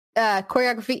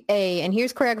choreography A and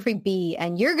here's choreography B,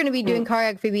 and you're going to be doing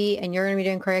choreography B and you're going to be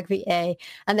doing choreography A,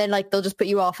 and then like they'll just put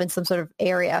you off in some sort of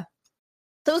area.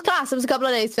 So it was class. It was a couple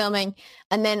of days filming,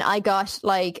 and then I got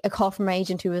like a call from my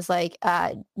agent who was like,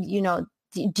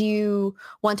 do you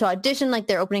want to audition? Like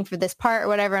they're opening for this part or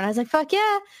whatever. And I was like, fuck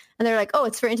yeah. And they're like, oh,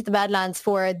 it's for Into the Badlands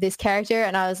for this character.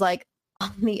 And I was like,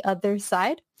 on the other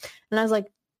side. And I was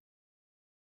like,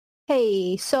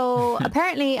 hey, so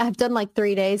apparently I've done like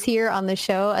 3 days here on the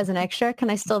show as an extra. Can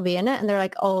I still be in it? And they're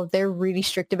like, oh, they're really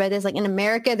strict about this. Like in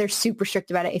America, they're super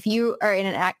strict about it. If you are in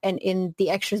an act and in the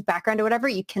extras background or whatever,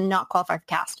 you cannot qualify for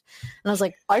cast. And I was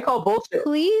like, I call bullshit.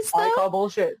 Please, though? I call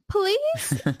bullshit. Please.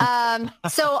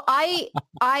 So I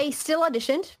still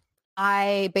auditioned.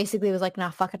 I basically was like,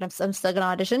 nah, fuck it. I'm still going to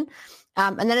audition.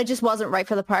 And then it just wasn't right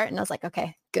for the part. And I was like,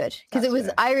 okay, good. Because it was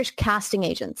Irish casting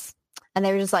agents. And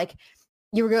they were just like,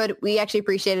 you were good. We actually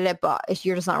appreciated it, but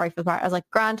you're just not right for the part. I was like,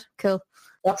 grand, cool.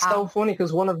 That's so funny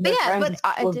because one of my friends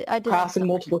was casting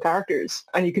multiple characters,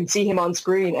 and you can see him on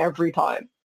screen every time.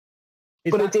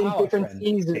 But it's in different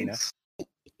seasons.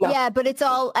 No. Yeah, but it's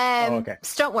all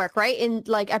stunt work, right? In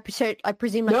like I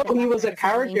presume. Like, no, he was a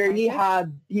character. He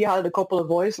had a couple of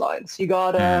voice lines. He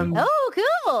got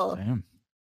oh, cool.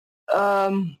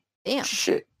 Damn.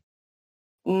 Shit.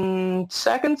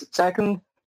 Second.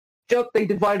 They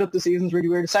divided up the seasons really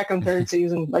weird. Second, third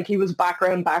season, like he was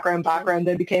background.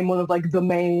 They became one of like the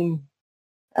main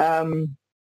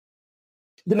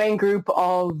group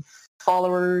of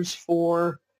followers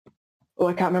for. Oh,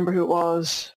 I can't remember who it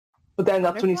was. But then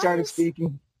that's when he started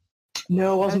speaking.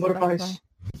 No, it wasn't Butterflies.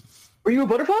 Were you a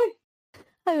butterfly?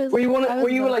 Were you one of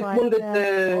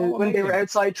the when they were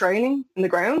outside training in the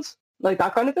grounds, like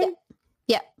that kind of thing?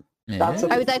 Yeah. I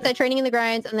was outside training in the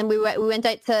grounds, and then we went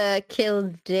out to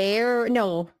Kildare.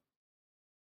 No.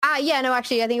 No,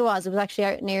 actually, I think it was. It was actually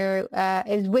out near.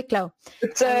 It was Wicklow.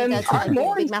 It's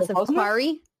Ardmore, big massive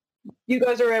quarry. You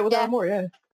guys are out with Ardmore,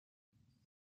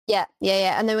 yeah.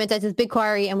 Yeah. And then we went out to this big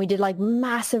quarry, and we did like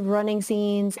massive running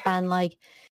scenes and like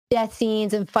death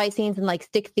scenes and fight scenes and like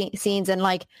stick scenes. And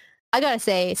like, I gotta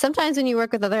say, sometimes when you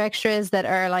work with other extras that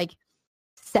are like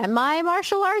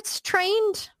semi-martial arts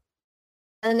trained,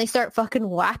 and then they start fucking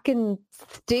whacking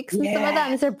sticks and stuff like that,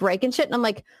 and they start breaking shit, and I'm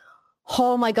like,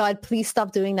 oh my god, please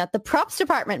stop doing that. The props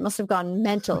department must have gone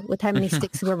mental with how many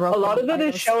sticks were broken. A lot of it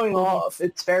is showing off.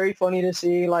 It's very funny to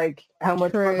see like how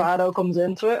much bravado comes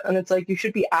into it, and it's like you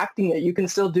should be acting it. You can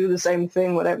still do the same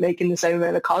thing without making the same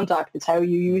amount of contact. It's how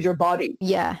you use your body,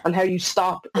 and how you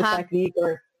stop the technique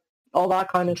or all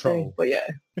that kind of thing. But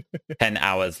 10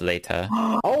 hours later.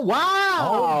 Oh wow!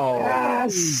 Oh,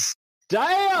 yes.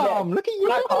 Damn! Look at you!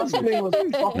 That costuming was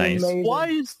nice. amazing. Why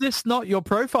is this not your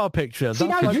profile picture? See,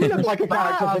 you look like a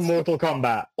character from Mortal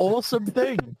Kombat. Awesome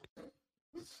thing.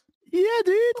 Yeah,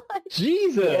 dude.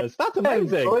 Jesus, that's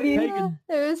amazing. It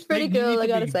was pretty cool, I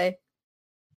gotta say.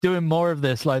 Doing more of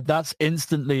this, like that's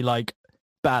instantly like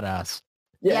badass.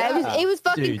 Yeah, it was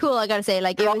fucking cool, I gotta say.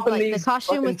 Like it was like the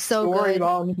costume was so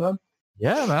good.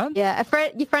 Yeah, man. Yeah, a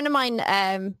friend of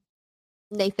mine,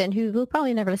 Nathan, who will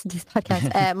probably never listen to this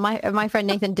podcast, my friend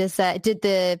Nathan did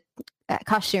the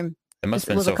costume. It must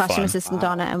have been so a costume fun. assistant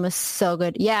on it, and was so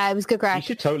good. Yeah, it was good crack. You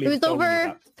should totally. It was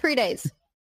over 3 days.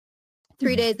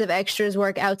 3 days of extras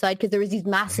work outside because there was these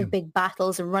massive big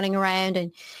battles and running around,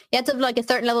 and you had to have like a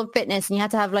certain level of fitness, and you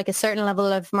had to have like a certain level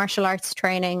of martial arts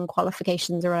training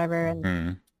qualifications or whatever.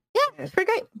 And yeah, it's pretty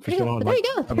great. But there you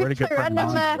go. A really good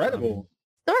incredible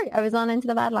story. I was on Into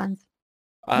the Badlands.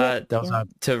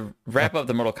 To wrap up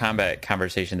the Mortal Kombat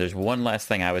conversation, there's one last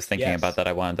thing I was thinking about that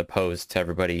I wanted to pose to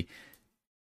everybody.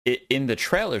 In the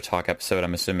trailer talk episode,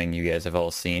 I'm assuming you guys have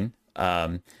all seen.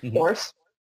 Of course.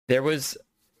 There was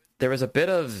a bit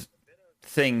of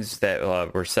things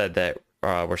that were said that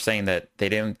were saying that they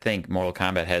didn't think Mortal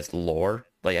Kombat has lore.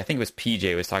 Like, I think it was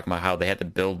PJ was talking about how they had to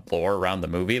build lore around the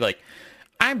movie. Like,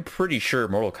 I'm pretty sure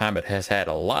Mortal Kombat has had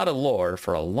a lot of lore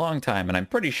for a long time, and I'm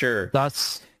pretty sure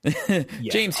that's...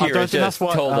 James here has just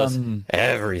told us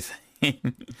everything.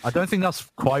 I don't think that's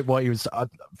quite what he was...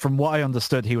 from what I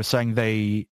understood, he was saying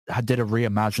they did a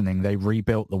reimagining. They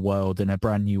rebuilt the world in a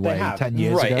brand new way 10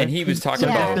 years ago. Right, and he was talking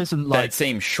about that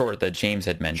same short that James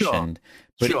had mentioned.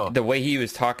 But the way he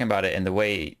was talking about it and the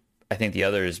way I think the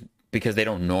others, because they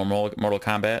don't know Mortal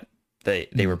Kombat,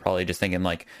 they were probably just thinking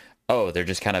like, oh, they're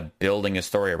just kind of building a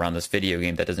story around this video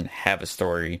game that doesn't have a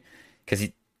story. Because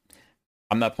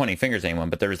I'm not pointing fingers at anyone,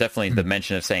 but there was definitely the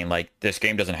mention of saying like, this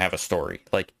game doesn't have a story.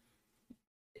 Like,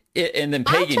 and then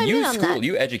Pagan,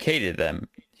 you educated them.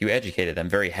 You educated them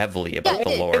very heavily about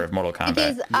the lore of Mortal Kombat.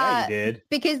 Because, you did.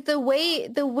 Because the way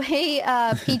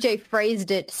PJ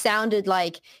phrased it sounded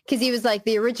like, because he was like,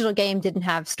 the original game didn't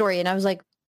have story, and I was like,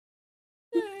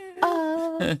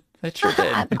 it sure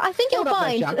did. I think you'll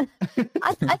find.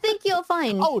 I think you'll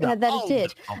find that it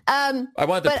did. I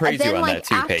wanted to praise you on that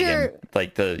too, Pagan.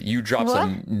 Like you dropped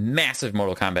some massive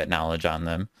Mortal Kombat knowledge on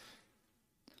them.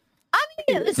 I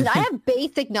mean, listen, I have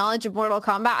basic knowledge of Mortal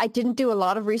Kombat. I didn't do a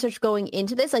lot of research going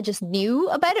into this. I just knew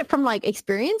about it from like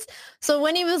experience. So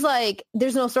when he was like,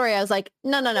 "There's no story," I was like,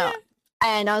 "No.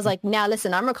 And I was like, now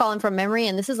listen, I'm recalling from memory,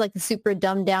 and this is like the super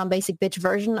dumbed down basic bitch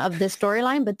version of this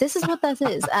storyline, but this is what that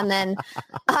is. And then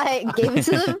I gave it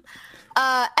to them.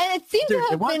 And it seemed to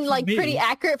have been like pretty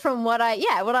accurate from what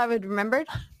I would remembered.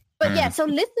 But yeah, so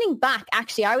listening back,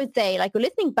 actually, I would say, like,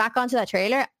 listening back onto that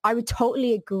trailer, I would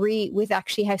totally agree with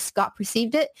actually how Scott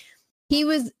perceived it. He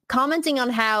was commenting on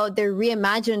how they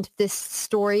reimagined this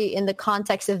story in the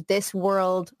context of this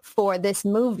world for this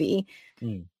movie.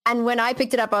 And when I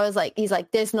picked it up, I was like, he's like,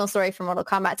 there's no story for Mortal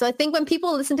Kombat. So I think when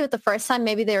people listen to it the first time,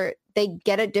 maybe they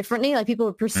get it differently. Like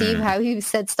people perceive how he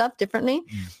said stuff differently.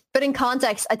 But in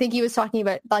context, I think he was talking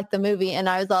about like the movie, and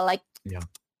I was all like,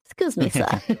 excuse me, sir.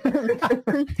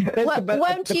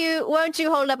 Won't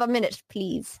you hold up a minute,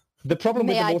 please? The problem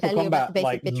with the Mortal Kombat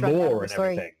like lore and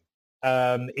everything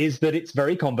is that it's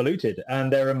very convoluted,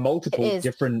 and there are multiple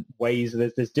different ways.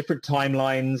 There's different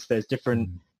timelines. There's different.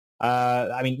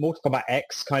 I mean, Mortal Kombat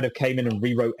X kind of came in and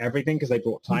rewrote everything because they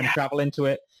brought time travel into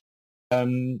it.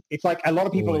 It's like a lot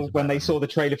of people, when they saw the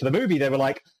trailer for the movie, they were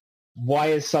like, why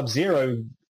is Sub-Zero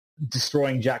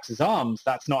destroying Jax's arms?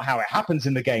 That's not how it happens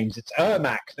in the games. It's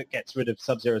Ermac that gets rid of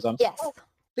Sub-Zero's arms. Yes. Oh,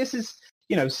 this is,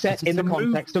 set in the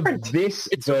context of this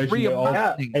version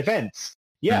of events.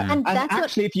 Yeah, and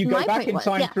actually, if you go back in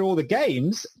time through all the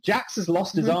games, Jax has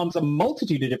lost his arms a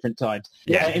multitude of different times.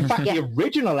 Yeah. In fact, the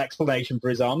original explanation for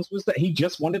his arms was that he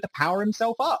just wanted to power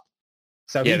himself up.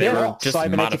 So he they were got just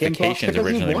modifications because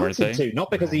originally, he wanted to,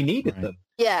 not because he needed them.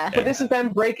 Yeah. But this is them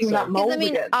breaking that mold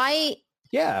again.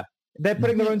 Yeah, they're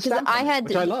putting their own stamp on it,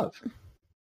 which I love.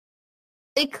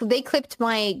 They clipped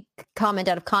my comment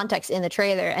out of context in the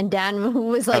trailer, and Dan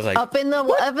was like up in the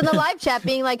live chat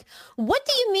being like, "What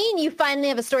do you mean you finally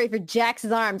have a story for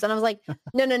Jax's arms?" And I was like,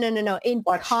 "No. In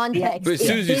context." But as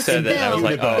soon as you said that, I was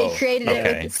like, "Oh, they created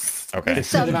it with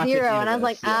Sub-Zero," and I was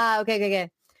like, okay.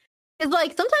 It's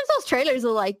like sometimes those trailers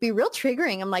will like be real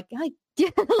triggering. I'm like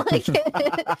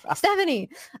Stephanie.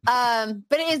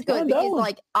 But it is good because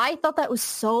like I thought that was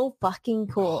so fucking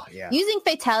cool. Using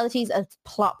fatalities as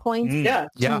plot points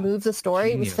to move the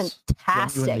story was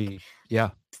fantastic. Genuinely. Yeah.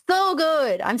 So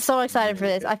good. I'm so excited for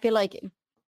this. I feel like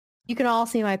you can all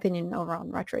see my opinion over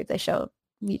on Retro if they show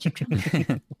YouTube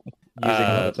channel.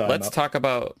 Let's talk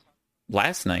about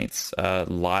last night's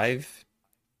live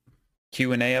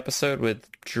Q&A episode with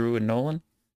Drew and Nolan.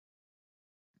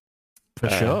 For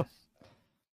sure.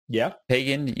 Yeah.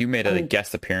 Pagan, you made a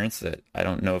guest appearance that I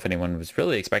don't know if anyone was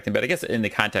really expecting, but I guess in the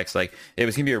context, like, it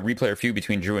was going to be a replayer feud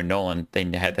between Drew and Nolan. They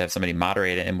had to have somebody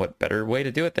moderate it, and what better way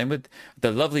to do it than with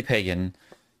the lovely Pagan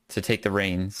to take the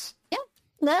reins. Yeah.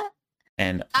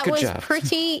 And that good was job.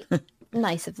 Pretty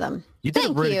nice of them. You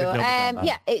did a really good job on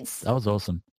that. That was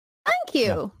awesome. Thank you.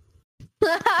 Yeah.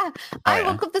 I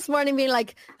woke up this morning being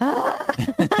like, do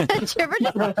you ever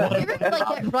get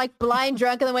like blind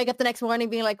drunk and then wake up the next morning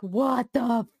being like, what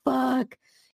the fuck?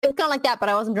 It was kind of like that, but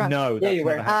I wasn't drunk. No, yeah, you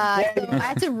were. So I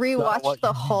had to rewatch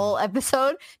the whole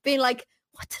episode, being like,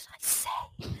 what did I say?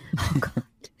 Oh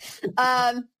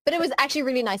god. But it was actually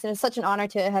really nice, and it was such an honor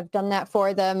to have done that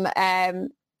for them. It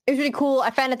was really cool.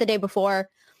 I found out the day before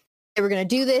they were going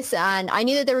to do this, and I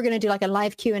knew that they were going to do like a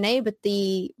live Q&A, but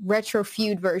the retro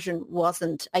feud version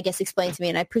wasn't, I guess, explained to me,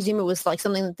 and I presume it was like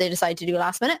something that they decided to do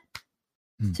last minute.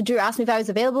 So Drew asked me if I was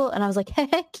available, and I was like,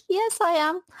 heck yes,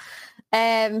 I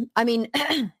am. I mean,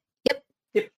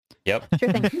 yep,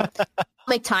 sure thing.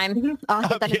 Make time. I'll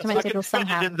get that into my schedule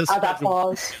somehow. Add that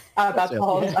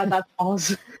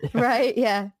pause. Right,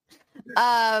 yeah.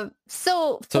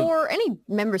 So for any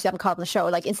members who haven't caught on the show,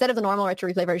 like instead of the normal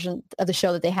retro replay version of the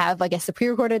show that they have, I guess the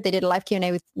pre-recorded, they did a live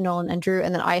Q&A with Nolan and Drew,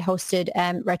 and then I hosted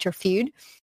retro feud.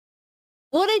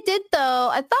 What I did though,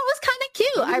 I thought was kind of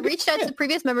cute. I reached out to the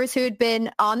previous members who had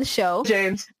been on the show.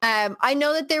 James. I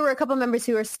know that there were a couple members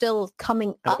who are still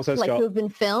coming up, like who have been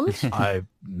filmed. I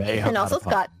may have. And also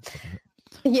Scott.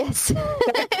 Yes.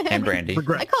 And Brandy.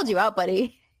 I called you out,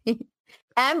 buddy.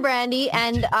 And Brandy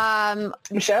and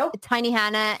Michelle, Tiny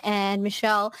Hannah and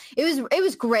Michelle. It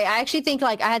was great. I actually think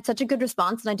like I had such a good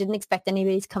response, and I didn't expect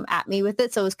anybody to come at me with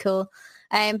it, so it was cool.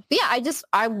 But yeah,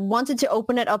 I wanted to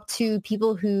open it up to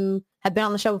people who had been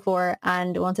on the show before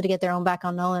and wanted to get their own back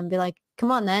on Nolan and be like, come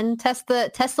on then, test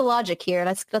the logic here.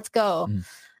 Let's go.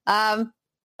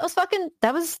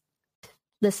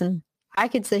 Listen, I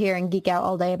could sit here and geek out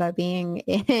all day about being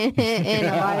in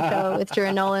a live show with Drew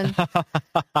and Nolan for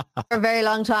a very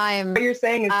long time. What you're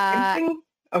saying is simping?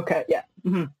 Okay, yeah.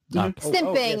 Mm-hmm.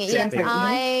 Simping,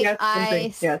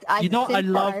 yes. You know what I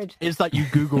loved is that you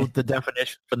Googled the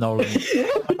definition for Nolan.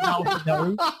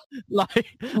 Like,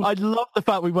 I love the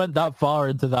fact we went that far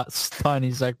into that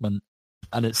tiny segment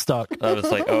and it stuck. I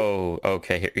was like, oh,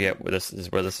 okay, here, yeah, this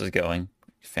is where this is going.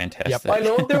 Fantastic. I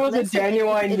love there was a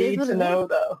genuine it need to know,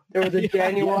 though. There was a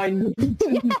genuine need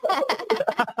to know.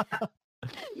 I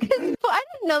didn't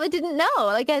know they didn't know.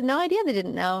 Like, I had no idea they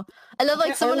didn't know. I love,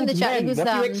 like, someone in the chat who's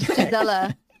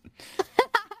Gisela.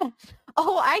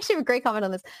 Oh, I actually have a great comment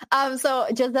on this. So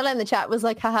Gisela in the chat was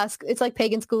like, haha, it's like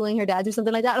pagan schooling her dads or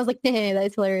something like that. I was like, nah,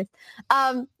 that's hilarious.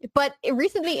 But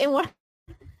recently in one of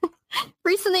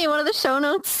the show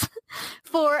notes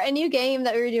for a new game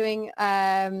that we were doing,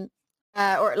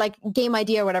 or like game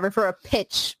idea or whatever for a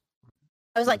pitch,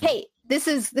 I was like, hey, this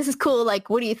is cool. Like,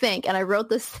 what do you think? And I wrote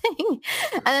this thing.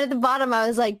 And then at the bottom, I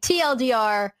was like,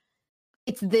 TLDR,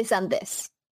 it's this and this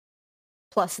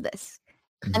plus this.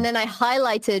 And then I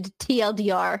highlighted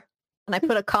TLDR and I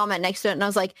put a comment next to it and I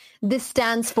was like, this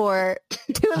stands for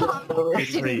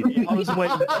 2.5 I was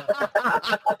waiting.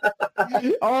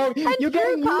 Oh,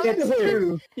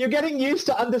 you're getting used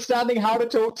to understanding how to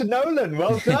talk to Nolan.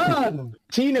 Well done.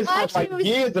 Tina's had like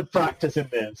years of practice in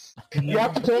this. You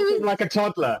have to talk to him like a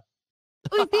toddler.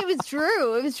 It was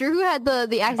Drew. It was Drew who had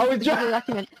the access to the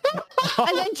document.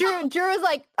 And then Drew was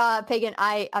like, Pagan,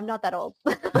 I'm not that old.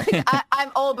 Like,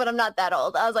 I'm old, but I'm not that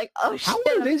old. I was like, oh shit, How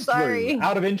old is sorry. Drew?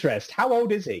 Out of interest, how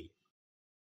old is he?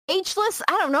 Ageless?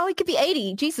 I don't know. He could be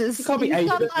 80. Jesus. He can't be 80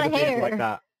 got a lot of hair. like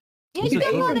that. Yeah, he's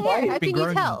got a lot of hair. How can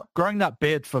you tell? Growing that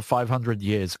beard for 500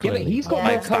 years, Yeah, clearly. but he's got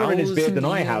more colour in his beard than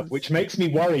I have, which makes me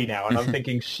worry now. And I'm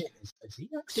thinking, shit, is he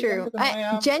actually True. younger than I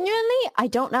am? Genuinely, I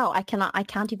don't know. I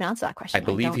can't even answer that question. I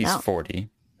believe he's 40.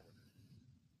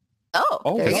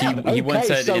 Oh, there you Because go. he once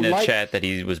said so in a like- chat that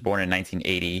he was born in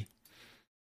 1980.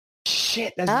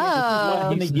 Shit, there's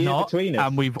Oh. a year Not, between us.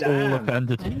 and we've all Damn.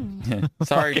 offended him.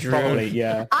 Sorry, Drew. Probably,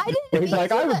 yeah. I didn't He's think like,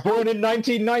 so, I was but born in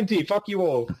 1990. Fuck you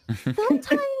all.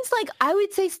 sometimes like I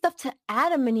would say stuff to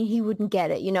Adam and he wouldn't get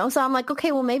it, you know? So I'm like,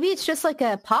 okay, well maybe it's just like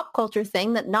a pop culture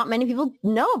thing that not many people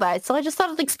know about. So I just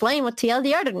thought I'd explain what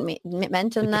TLDR didn't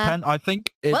meant and I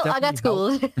think it well, I got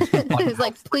definitely schooled. It's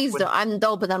like, please don't. I'm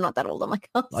old, but I'm not that old. I'm like,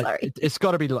 oh, Like, sorry. it's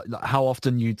got to be like how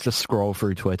often you just scroll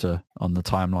through Twitter on the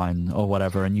timeline or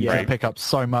whatever, and you Right. can pick up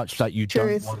so much that you don't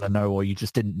Truth. want to know or you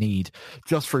just didn't need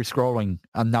just through scrolling,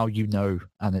 and now you know,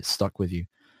 and it's stuck with you.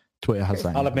 Twitter has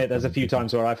that. I'll admit, there's a few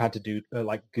times where I've had to do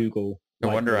like Google. No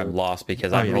like, wonder more- I'm lost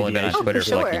because Oh, I've yeah. only been on Oh, Twitter for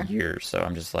for like sure. a year, so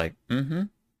I'm just like,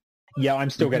 Yeah, I'm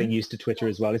still Mm-hmm. getting used to Twitter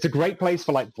as well. It's a great place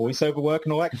for like voiceover work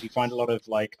and all that because you find a lot of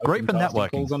like Great open for casting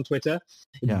networking. calls on Twitter.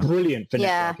 Yeah. Brilliant for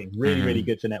Yeah. networking. Really, Mhm. really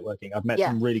good for networking. I've met Yeah.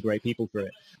 some really great people through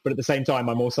it. But at the same time,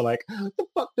 I'm also like, what the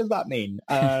fuck does that mean?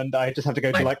 And I just have to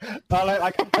go to like I've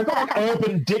got like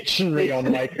Urban Dictionary on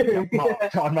like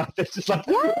on my it's just like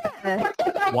Yeah.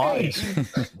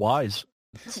 Wise.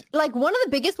 Like one of the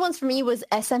biggest ones for me was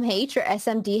SMH or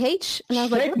SMDH. And I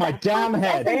was like, Shake what my the damn fuck is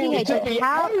head. SMDH? It took me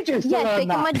How? ages to Yeah, learn shaking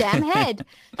that. my damn head.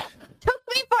 Took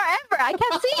me forever. I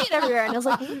kept seeing it everywhere. And I was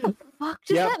like, what the fuck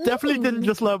does Yeah, that mean? Definitely didn't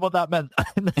just learn what that meant.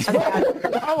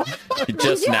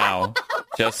 just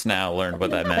now learned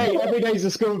what that Hey, meant. every day's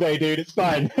a school day, dude. It's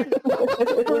fine.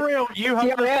 For real, you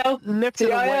have TIL, lifted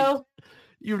a weight. TIL,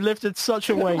 You've lifted such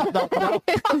a weight. TIL,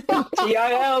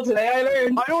 today I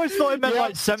learned. I always thought it meant Yeah,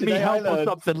 like send me today I help or learned.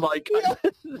 something like.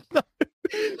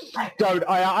 Don't.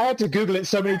 I had to Google it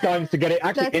so many times to get it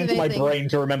actually That's into amazing. my brain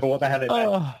to remember what the hell it meant.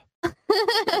 Oh,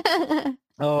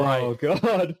 Oh, right.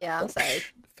 God. Yeah, I'm sorry.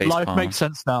 life Facepalm. makes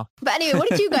sense now. But anyway, what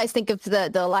did you guys think of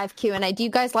the live Q&A? Do you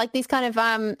guys like these kind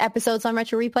of episodes on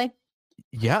Retro Replay?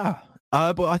 Yeah.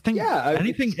 But I think Yeah,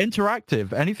 anything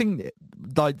interactive, anything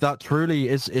like that truly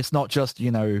is, it's not just,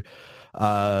 when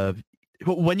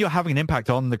you're having an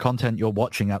impact on the content you're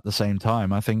watching at the same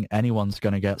time, I think anyone's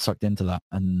going to get sucked into that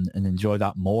and enjoy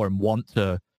that more and want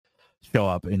to show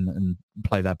up and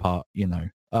play their part,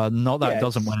 Not that Yeah, it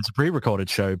doesn't when it's a pre-recorded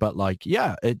show, but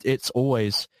it's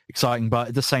always exciting. But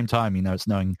at the same time, it's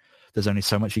knowing there's only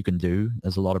so much you can do.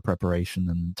 There's a lot of preparation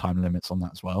and time limits on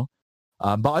that as well.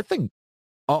 But I think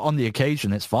on the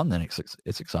occasion, it's fun and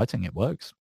it's exciting. It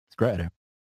works. It's a great idea.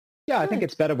 Yeah, I think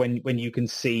it's better when you can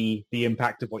see the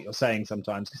impact of what you're saying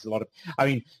sometimes because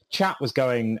chat was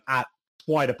going at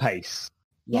quite a pace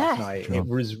last Yeah. night. Sure. It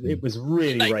was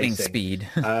really Lightning racing. speed.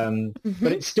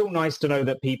 But it's still nice to know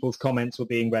that people's comments were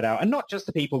being read out, and not just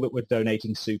the people that were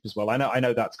donating soup as well. I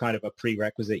know that's kind of a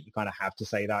prerequisite. You kind of have to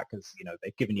say that because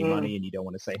they've given you money, and you don't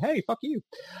want to say, "Hey, fuck you."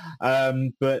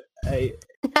 But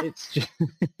it's just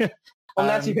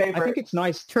Unless you pay for I think it. it's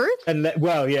nice. Truth? And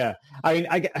well, yeah.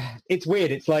 It's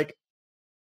weird. It's like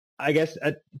I guess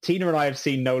Tina and I have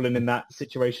seen Nolan in that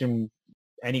situation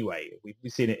anyway. We've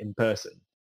seen it in person.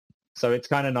 So it's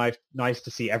kind of nice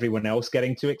to see everyone else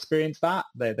getting to experience that.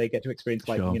 They get to experience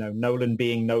Sure. Nolan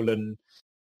being Nolan,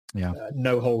 Yeah.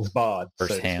 no holds barred, so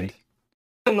to Firsthand. speak.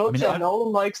 In a nutshell, I-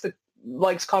 Nolan likes to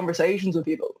likes conversations with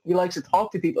people. He likes to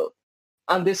talk to people.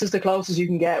 And this is the closest you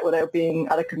can get without being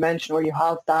at a convention where you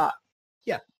have that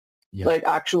like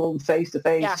actual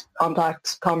face-to-face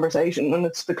contact conversation. And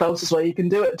it's the closest way you can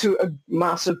do it to a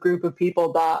massive group of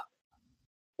people that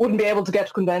wouldn't be able to get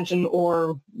to convention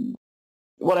or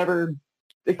whatever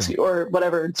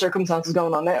circumstances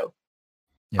going on now.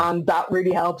 Yeah. And that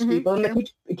really helps people. And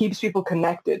it keeps people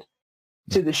connected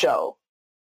to the show,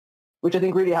 which I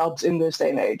think really helps in this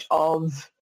day and age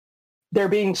of there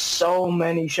being so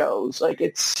many shows. Like,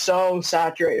 it's so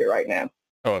saturated right now.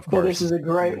 Oh, of course. But this is a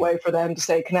great way for them to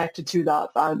stay connected to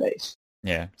that fan base.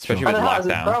 Yeah, especially with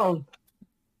lockdown.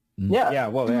 Yeah. Yeah,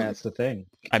 well, that's the thing.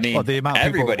 I mean,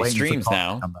 everybody streams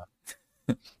now.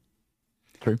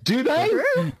 True. Do they?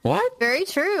 True. What? Very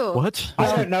true. What?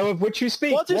 I don't know of which you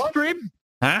speak. What's a stream?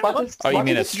 Huh? You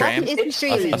mean a stram? What is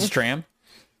streaming? A stram?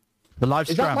 The live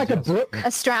Is stram. that like a brook? A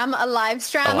stram, a live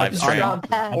stram? A live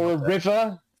stram. Or a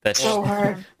river?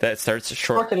 That starts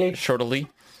shortly. Shortly.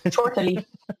 Shortly.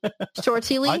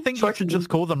 I think you should just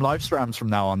call them live strams from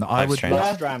now on. I would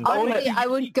I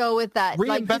would go with that.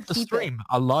 Reinvent the stream.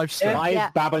 A live stream.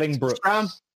 Live babbling brook.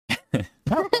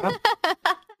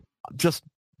 Just,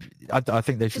 I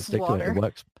think they should stick to it. It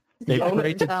works. They've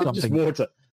created something. Just water.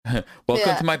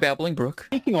 Welcome to my babbling brook.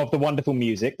 Speaking of the wonderful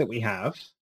music that we have,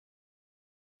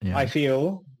 I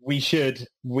feel we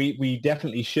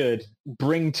definitely should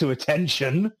bring to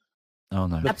attention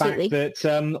the fact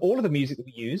that all of the music that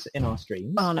we use in our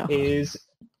streams is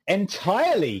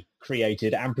entirely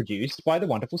created and produced by the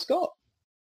wonderful Scott.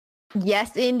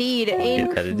 Yes, indeed.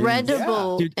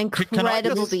 Incredible,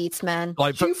 incredible beats, man.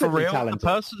 Like, for real, the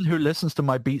person who listens to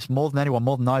my beats more than anyone,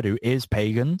 more than I do, is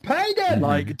Pagan.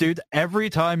 Like, dude, every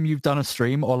time you've done a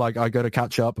stream or like I go to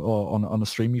catch up or on a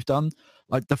stream you've done,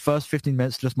 like the first 15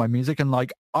 minutes, just my music. And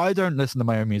like, I don't listen to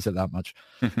my own music that much.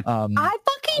 I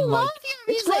fucking love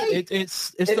your music.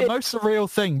 It's the most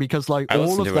surreal thing because like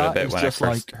all of that is just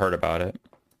like heard about it.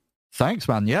 Thanks,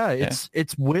 man. Yeah,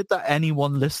 it's weird that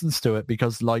anyone listens to it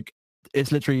because like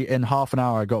it's literally in half an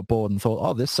hour I got bored and thought,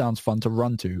 oh, this sounds fun to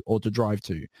run to or to drive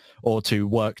to or to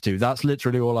work to. That's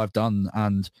literally all I've done.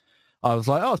 And I was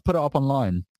like, oh, let's put it up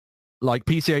online. Like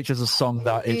PCH is a song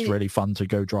that is really fun to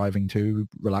go driving to,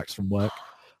 relax from work.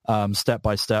 Step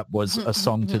by Step was a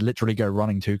song to literally go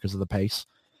running to because of the pace.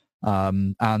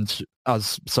 And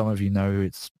as some of you know,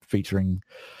 it's featuring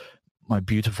my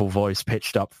beautiful voice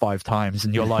pitched up 5 times,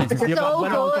 and you're like, that's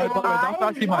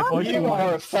actually my voice. You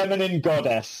are a feminine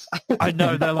goddess. I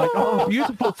know, they're like, oh,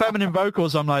 beautiful feminine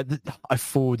vocals. I'm like, I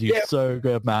fooled you so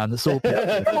good, man. It's all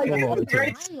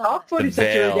Perfect.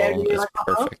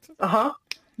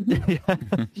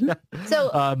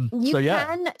 So you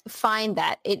can find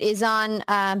that. It is on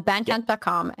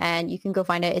bandcamp.com, and you can go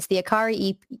find it. It's the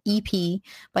Akari EP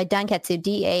by Danketsu,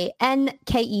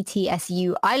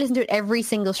 Danketsu. I listen to it every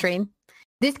single stream.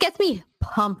 This gets me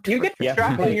pumped. You get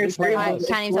distracted on your stream.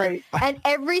 And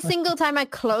every single time I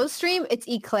close stream, it's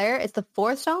Eclair. It's the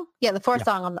 4th song. Yeah, the 4th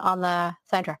song on the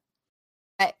soundtrack.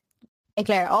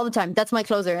 Eclair all the time. That's my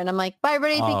closer, and I'm like, bye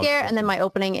everybody, take care. And then my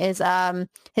opening is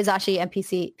Hizashi and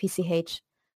PCH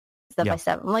step by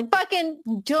step. I'm like,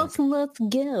 fucking just let's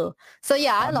go. So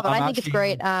yeah, I love it. I think it's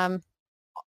great.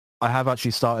 I have actually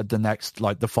started the next,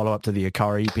 like the follow up to the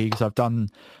Akari EP because I've done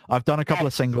a couple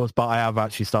of singles, but I have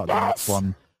actually started the next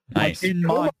one. Nice. Like, in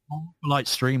my like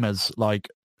streamers, like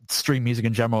stream music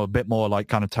in general, a bit more like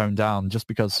kind of toned down, just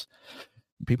because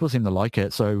people seem to like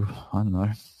it. So I don't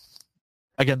know.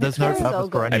 Again, there's no purpose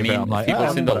for any of it. I'm like, people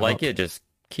seem to like it. Just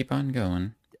keep on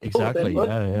going. Exactly.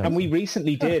 Yeah. And we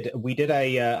recently did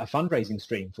a fundraising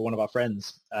stream for one of our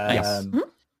friends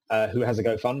who has a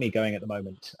GoFundMe going at the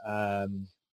moment.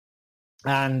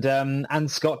 And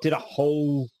Scott did a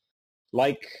whole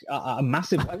a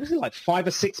massive, what was it, like 5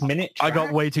 or 6 minute track? I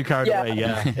got way too carried away.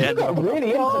 Yeah. You got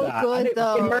really into that. Good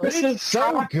though. Immersive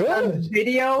so good.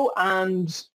 Video and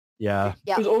it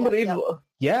was unbelievable.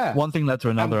 Yeah. One thing led to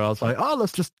another. I was like, oh,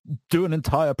 let's just do an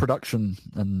entire production.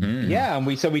 And and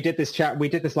we did this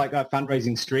like a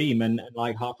fundraising stream, and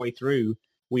like halfway through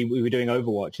we were doing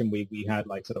Overwatch, and we had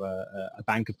like sort of a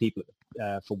bank of people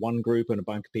for one group and a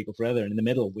bank of people for other, and in the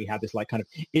middle we had this like kind of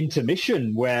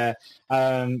intermission where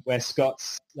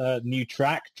Scott's new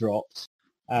track dropped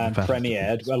and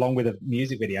premiered along with a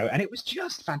music video, and it was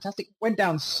just fantastic. It went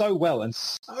down so well, and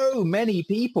so many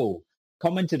people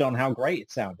commented on how great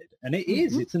it sounded, and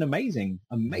it's an amazing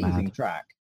track.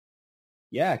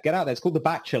 Yeah, get out there. It's called The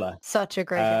Bachelor. Such a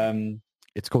great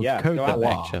it's called Code go out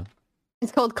Bachelor.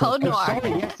 It's called Code Noir. Sorry,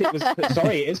 yes,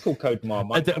 it is called Code Noir.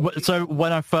 So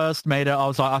when I first made it, I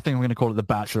was like, I think I'm going to call it The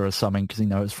Bachelor or something because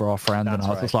it's for our friend. That's and I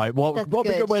was just like, what would be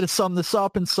a good way to sum this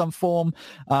up in some form?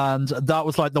 And that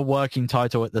was like the working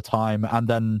title at the time. And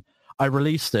then I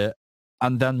released it.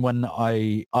 And then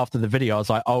after the video, I was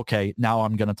like, okay, now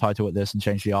I'm going to title it this and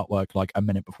change the artwork like a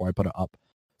minute before I put it up.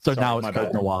 So now it's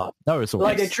Code Noir. No, it's all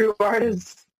like a true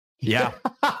artist. Yeah.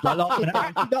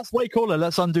 That's way cooler.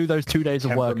 Let's undo those 2 days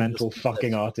of work. Temperamental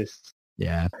fucking artists.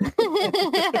 Yeah.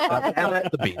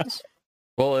 The beats.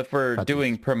 Well, if we're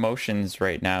doing promotions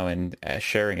right now and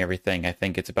sharing everything, I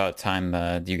think it's about time.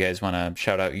 Do you guys want to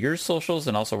shout out your socials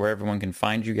and also where everyone can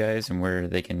find you guys and where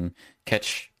they can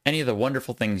catch any of the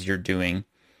wonderful things you're doing?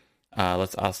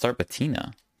 I'll start with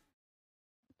Tina.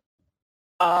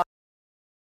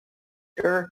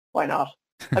 Sure, why not?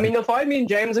 I mean, you'll find me and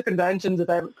James at conventions if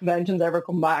conventions ever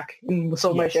come back in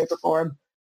some way, shape, or form.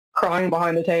 Crying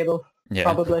behind the table,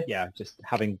 probably. Yeah, just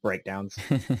having breakdowns.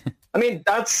 I mean,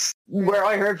 that's where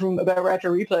I heard about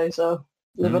Retro Replay, so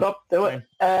live it up, do it.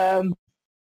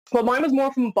 Well, mine was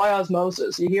more from by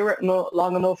osmosis. You hear it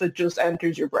long enough, it just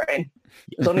enters your brain.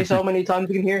 There's only so many times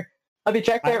you can hear, have you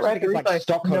checked out Retro Replay? Like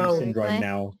Stockholm Syndrome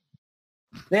now.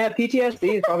 Yeah,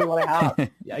 PTSD is probably what I have.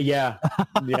 Yeah.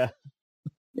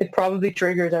 It probably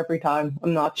triggers every time.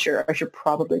 I'm not sure. I should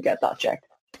probably get that checked.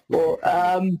 Well,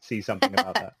 see something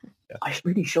about that. Yeah. I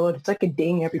really should. It's like a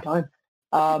ding every time.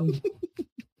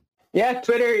 Yeah,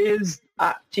 Twitter is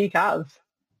 @tcav.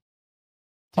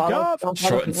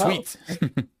 Short and sweet.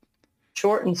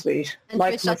 Short and sweet. And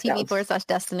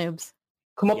twitch.tv/Destinoobs.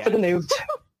 Come up for the noobs.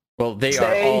 Well, they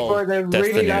are all for the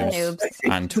really Destinoobs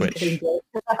on Twitch.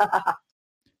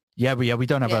 Yeah, we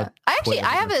don't have a... I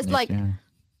have it like... Yeah.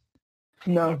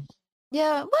 No.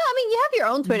 Yeah, well, I mean, you have your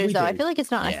own Twitters, though. I feel like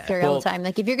it's not necessary all the time.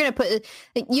 Like, if you're gonna put it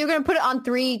on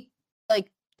 3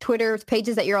 like Twitter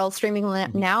pages that you're all streaming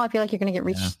now, I feel like you're gonna get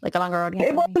reached like a longer audience.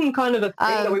 It wasn't kind of a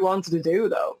thing that we wanted to do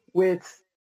though with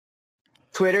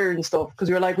Twitter and stuff because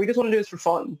we were like, we just want to do this for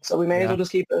fun, so we may as well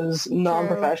just keep it as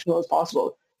non-professional as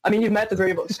possible. I mean, you've met the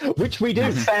 3 of us, which we do.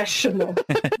 Professional,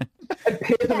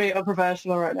 epitome of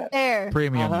professional right now. There,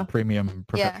 premium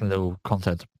professional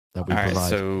content. That we provide.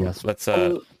 So let's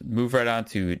move right on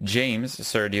to James.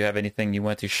 Sir, do you have anything you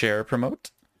want to share or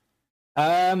promote?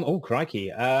 Oh,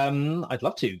 crikey. I'd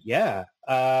love to, yeah.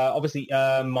 Obviously,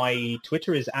 my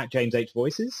Twitter is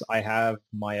 @JamesHVoices. I have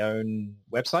my own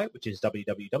website, which is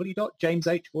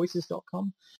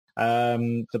www.jameshvoices.com.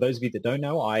 For those of you that don't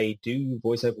know, I do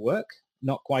voiceover work.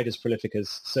 Not quite as prolific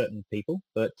as certain people,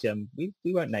 but we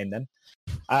won't name them.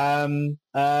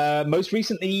 Most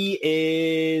recently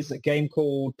is a game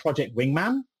called Project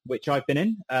Wingman, which I've been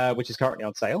in, which is currently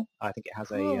on sale. I think it has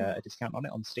a discount on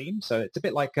it on Steam. So it's a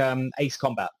bit like Ace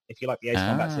Combat. If you like the Ace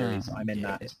Combat series, I'm in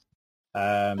that.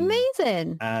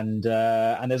 Amazing. And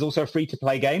there's also a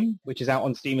free-to-play game, which is out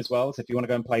on Steam as well. So if you want to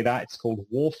go and play that, it's called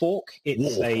Warfork.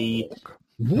 It's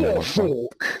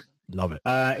Warfork. Love it.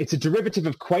 It's a derivative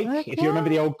of Quake, if you remember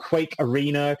the old Quake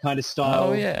Arena kind of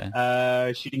style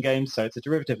shooting games. So it's a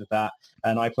derivative of that,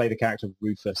 and I play the character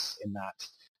Rufus in that.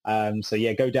 So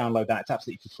yeah, go download that. It's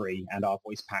absolutely for free, and our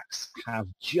voice packs have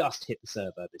just hit the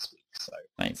server this week. So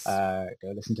nice. Go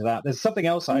listen to that. There's something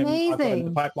else I've got in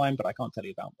the pipeline, but I can't tell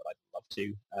you about, but I'd love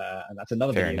to. And that's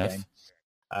another video game.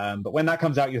 But when that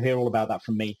comes out, you'll hear all about that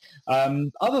from me.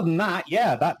 Other than that,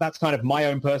 that's kind of my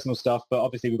own personal stuff. But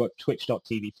obviously, we've got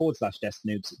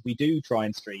twitch.tv/Destinoobs. We do try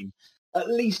and stream at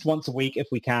least once a week if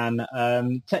we can.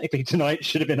 Technically, tonight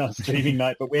should have been our streaming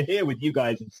night, but we're here with you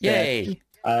guys instead. Yay!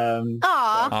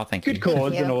 Thank you. Good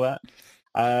cause and all that.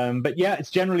 But yeah,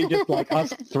 it's generally just like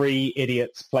us 3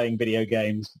 idiots playing video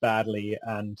games badly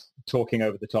and talking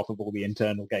over the top of all the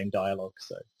internal game dialogue.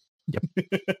 So. Yep.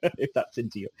 if that's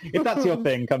your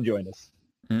thing, come join us.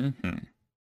 Mm-hmm.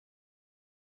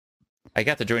 I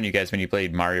got to join you guys when you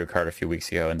played Mario Kart a few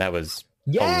weeks ago, and that was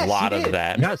a lot of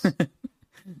that. Yes.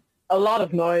 A lot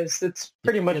of noise. It's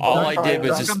pretty much all I did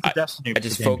was I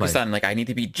just focused on I need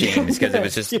to beat James because it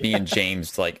was just me and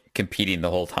James competing the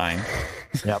whole time.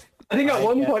 Yep. I think at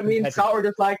one point me and Scott were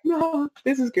just like, no,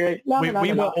 this is great. We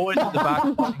were always at the back,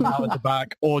 out at the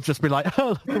back, or just be like,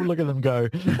 oh, look at them go.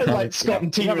 Like Scott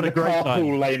and Tina in a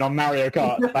carpool lane on Mario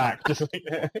Kart at the back. Just like,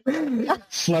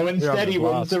 slow and steady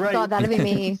wins the race. God, that'd be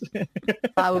me.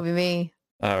 That would be me.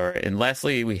 All right. And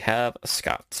lastly, we have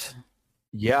Scott.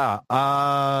 Yeah.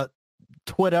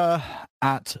 Twitter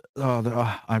at,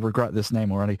 I regret this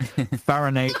name already.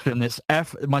 Farronation. It's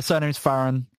my surname's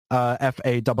Farron,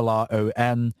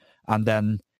 Farron. And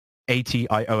then Ation,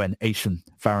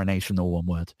 Farronation, all one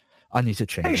word. I need to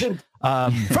change it.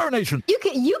 Nation. You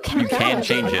can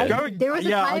change it. There was a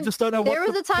time, I just don't know. There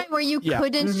was a time where you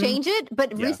couldn't change it,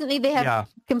 but recently they have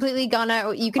completely gone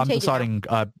out. You can change it.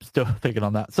 I'm still thinking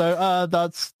on that. So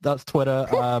that's Twitter.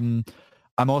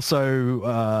 I'm also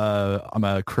I'm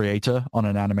a creator on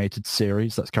an animated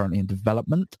series that's currently in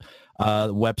development.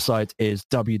 The website is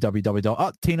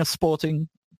Tina's sporting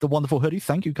the wonderful hoodie.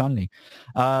 Thank you kindly.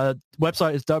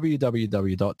 Website is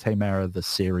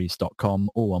www.tameratheseries.com,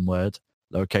 all one word,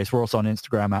 lowercase. We're also on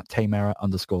Instagram at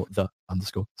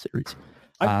Tamera_the_series.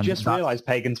 I just realized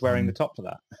Pagan's wearing the top for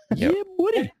that. Yeah,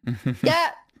 Woody.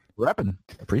 Yeah. Reppin'.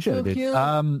 Appreciate it,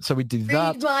 dude. So we do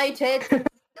that. Read my tits.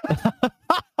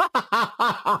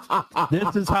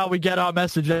 This is how we get our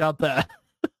message out there.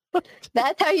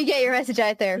 That's how you get your message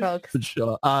out there, folks. For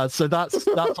sure. So that's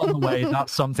on the way.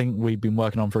 That's something we've been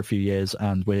working on for a few years,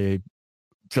 and we're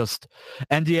just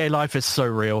NDA life is so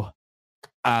real,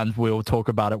 and we'll talk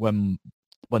about it when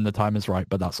the time is right.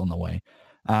 But that's on the way.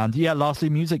 And lastly,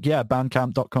 music.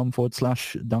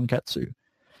 Bandcamp.com/Dunketsu.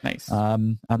 Nice.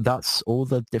 And that's all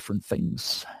the different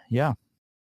things. Yeah.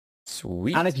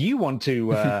 Sweet. And if you want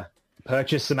to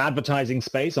purchase some advertising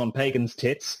space on Pagan's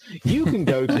tits, you can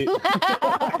go to...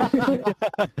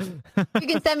 You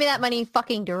can send me that money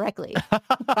fucking directly.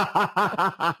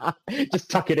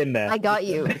 Just tuck it in there. I got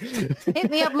you.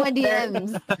 Hit me up in my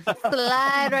DMs.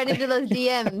 Slide right into those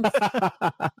DMs.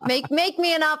 Make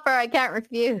me an offer I can't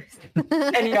refuse.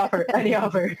 Any offer.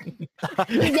 Yeah,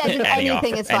 just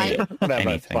anything is fine. Whatever,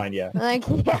 it's fine, yeah.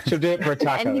 She'll do it for a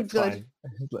taco. Anything's good.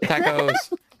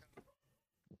 Tacos.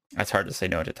 That's hard to say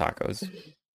no to tacos.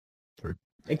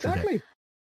 Exactly. Okay.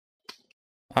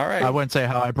 All right. I won't say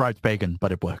how I bribed Bacon,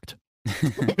 but it worked.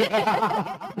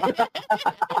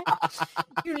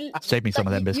 Save me some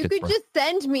of them biscuits. You could just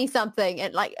send me something,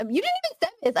 and you didn't even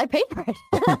send this. I paid for it.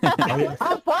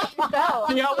 I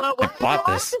bought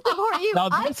this. Now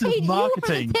this is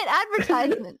marketing. Hit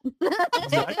advertisement.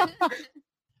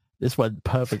 This went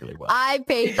perfectly well. I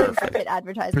paid for hit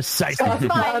advertisement. Precisely. It's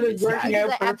fine.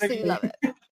 I absolutely love it.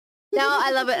 No,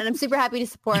 I love it, and I'm super happy to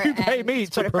support. You pay me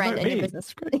to support a friend in your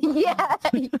business. Yeah.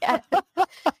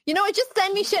 You know what? Just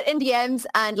send me shit in DMs,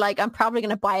 and I'm probably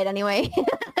gonna buy it anyway.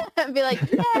 And be like,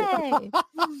 yay! I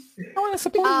want to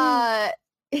support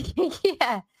you.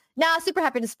 Yeah. No, super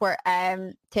happy to support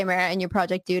Tamara and your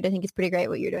project, dude. I think it's pretty great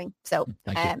what you're doing. So,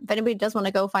 if anybody does want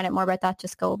to go find out more about that,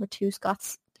 just go over to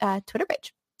Scott's Twitter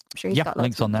page. I'm sure he's got lots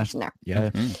links of on there.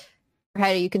 Yeah. For how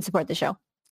you can support the show.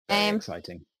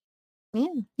 Exciting. Yeah,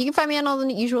 you can find me on all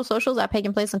the usual socials at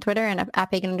Pagan Plays on Twitter and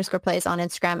at Pagan_Plays on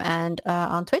Instagram and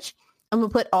on Twitch. And we'll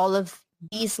put all of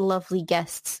these lovely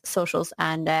guests' socials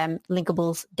and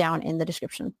linkables down in the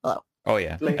description below. Oh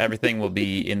yeah, everything will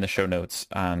be in the show notes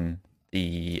on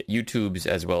the YouTubes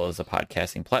as well as the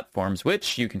podcasting platforms,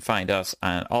 which you can find us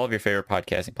on all of your favorite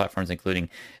podcasting platforms, including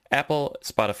Apple,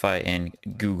 Spotify, and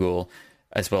Google,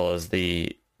 as well as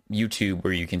the YouTube,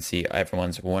 where you can see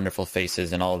everyone's wonderful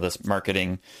faces and all of this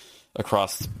marketing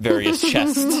across various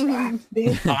chests. Also,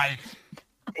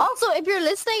 if you're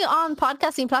listening on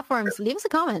podcasting platforms, leave us a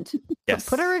comment. Yes.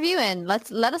 Put a review in.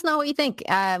 Let us know what you think.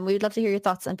 We would love to hear your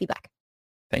thoughts and feedback.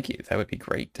 Thank you. That would be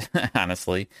great,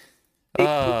 honestly.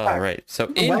 All right. So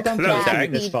in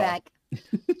closing, Feedback.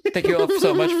 thank you all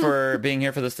so much for being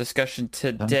here for this discussion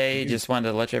today. Just wanted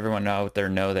to let everyone out there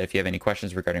know that if you have any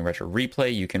questions regarding Retro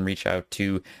Replay, you can reach out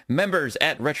to members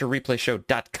at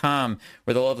RetroReplayShow.com,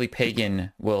 where the lovely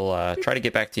Pagan will try to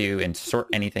get back to you and sort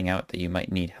anything out that you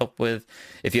might need help with.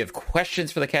 If you have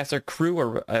questions for the cast or crew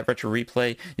or Retro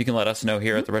Replay, you can let us know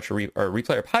here at the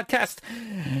Replayer Podcast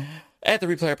at the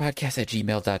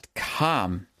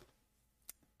replayerpodcast@gmail.com.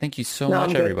 Thank you so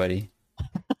much, everybody.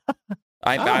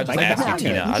 I'll just ask you,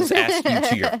 Tina. I'll just ask you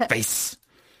to your face.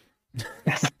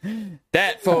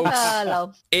 That, folks,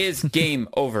 is game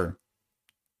over.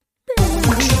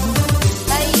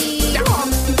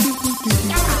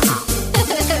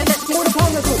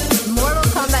 Mortal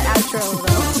Kombat outro,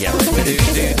 though. Yeah.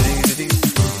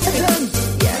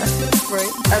 Yeah,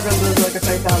 right. Everyone looks like a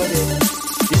fatality.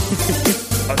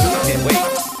 Wait.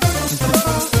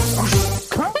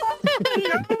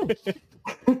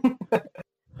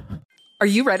 Are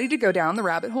you ready to go down the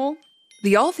rabbit hole?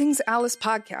 The All Things Alice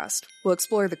podcast will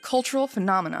explore the cultural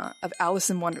phenomena of Alice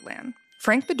in Wonderland.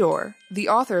 Frank Bedore, the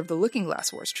author of the Looking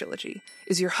Glass Wars trilogy,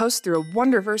 is your host through a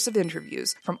wonderverse of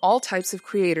interviews from all types of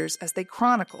creators as they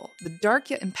chronicle the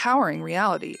dark yet empowering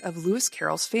reality of Lewis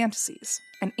Carroll's fantasies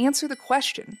and answer the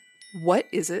question, what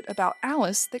is it about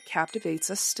Alice that captivates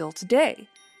us still today?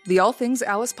 The All Things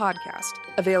Alice podcast,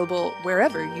 available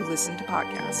wherever you listen to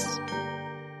podcasts.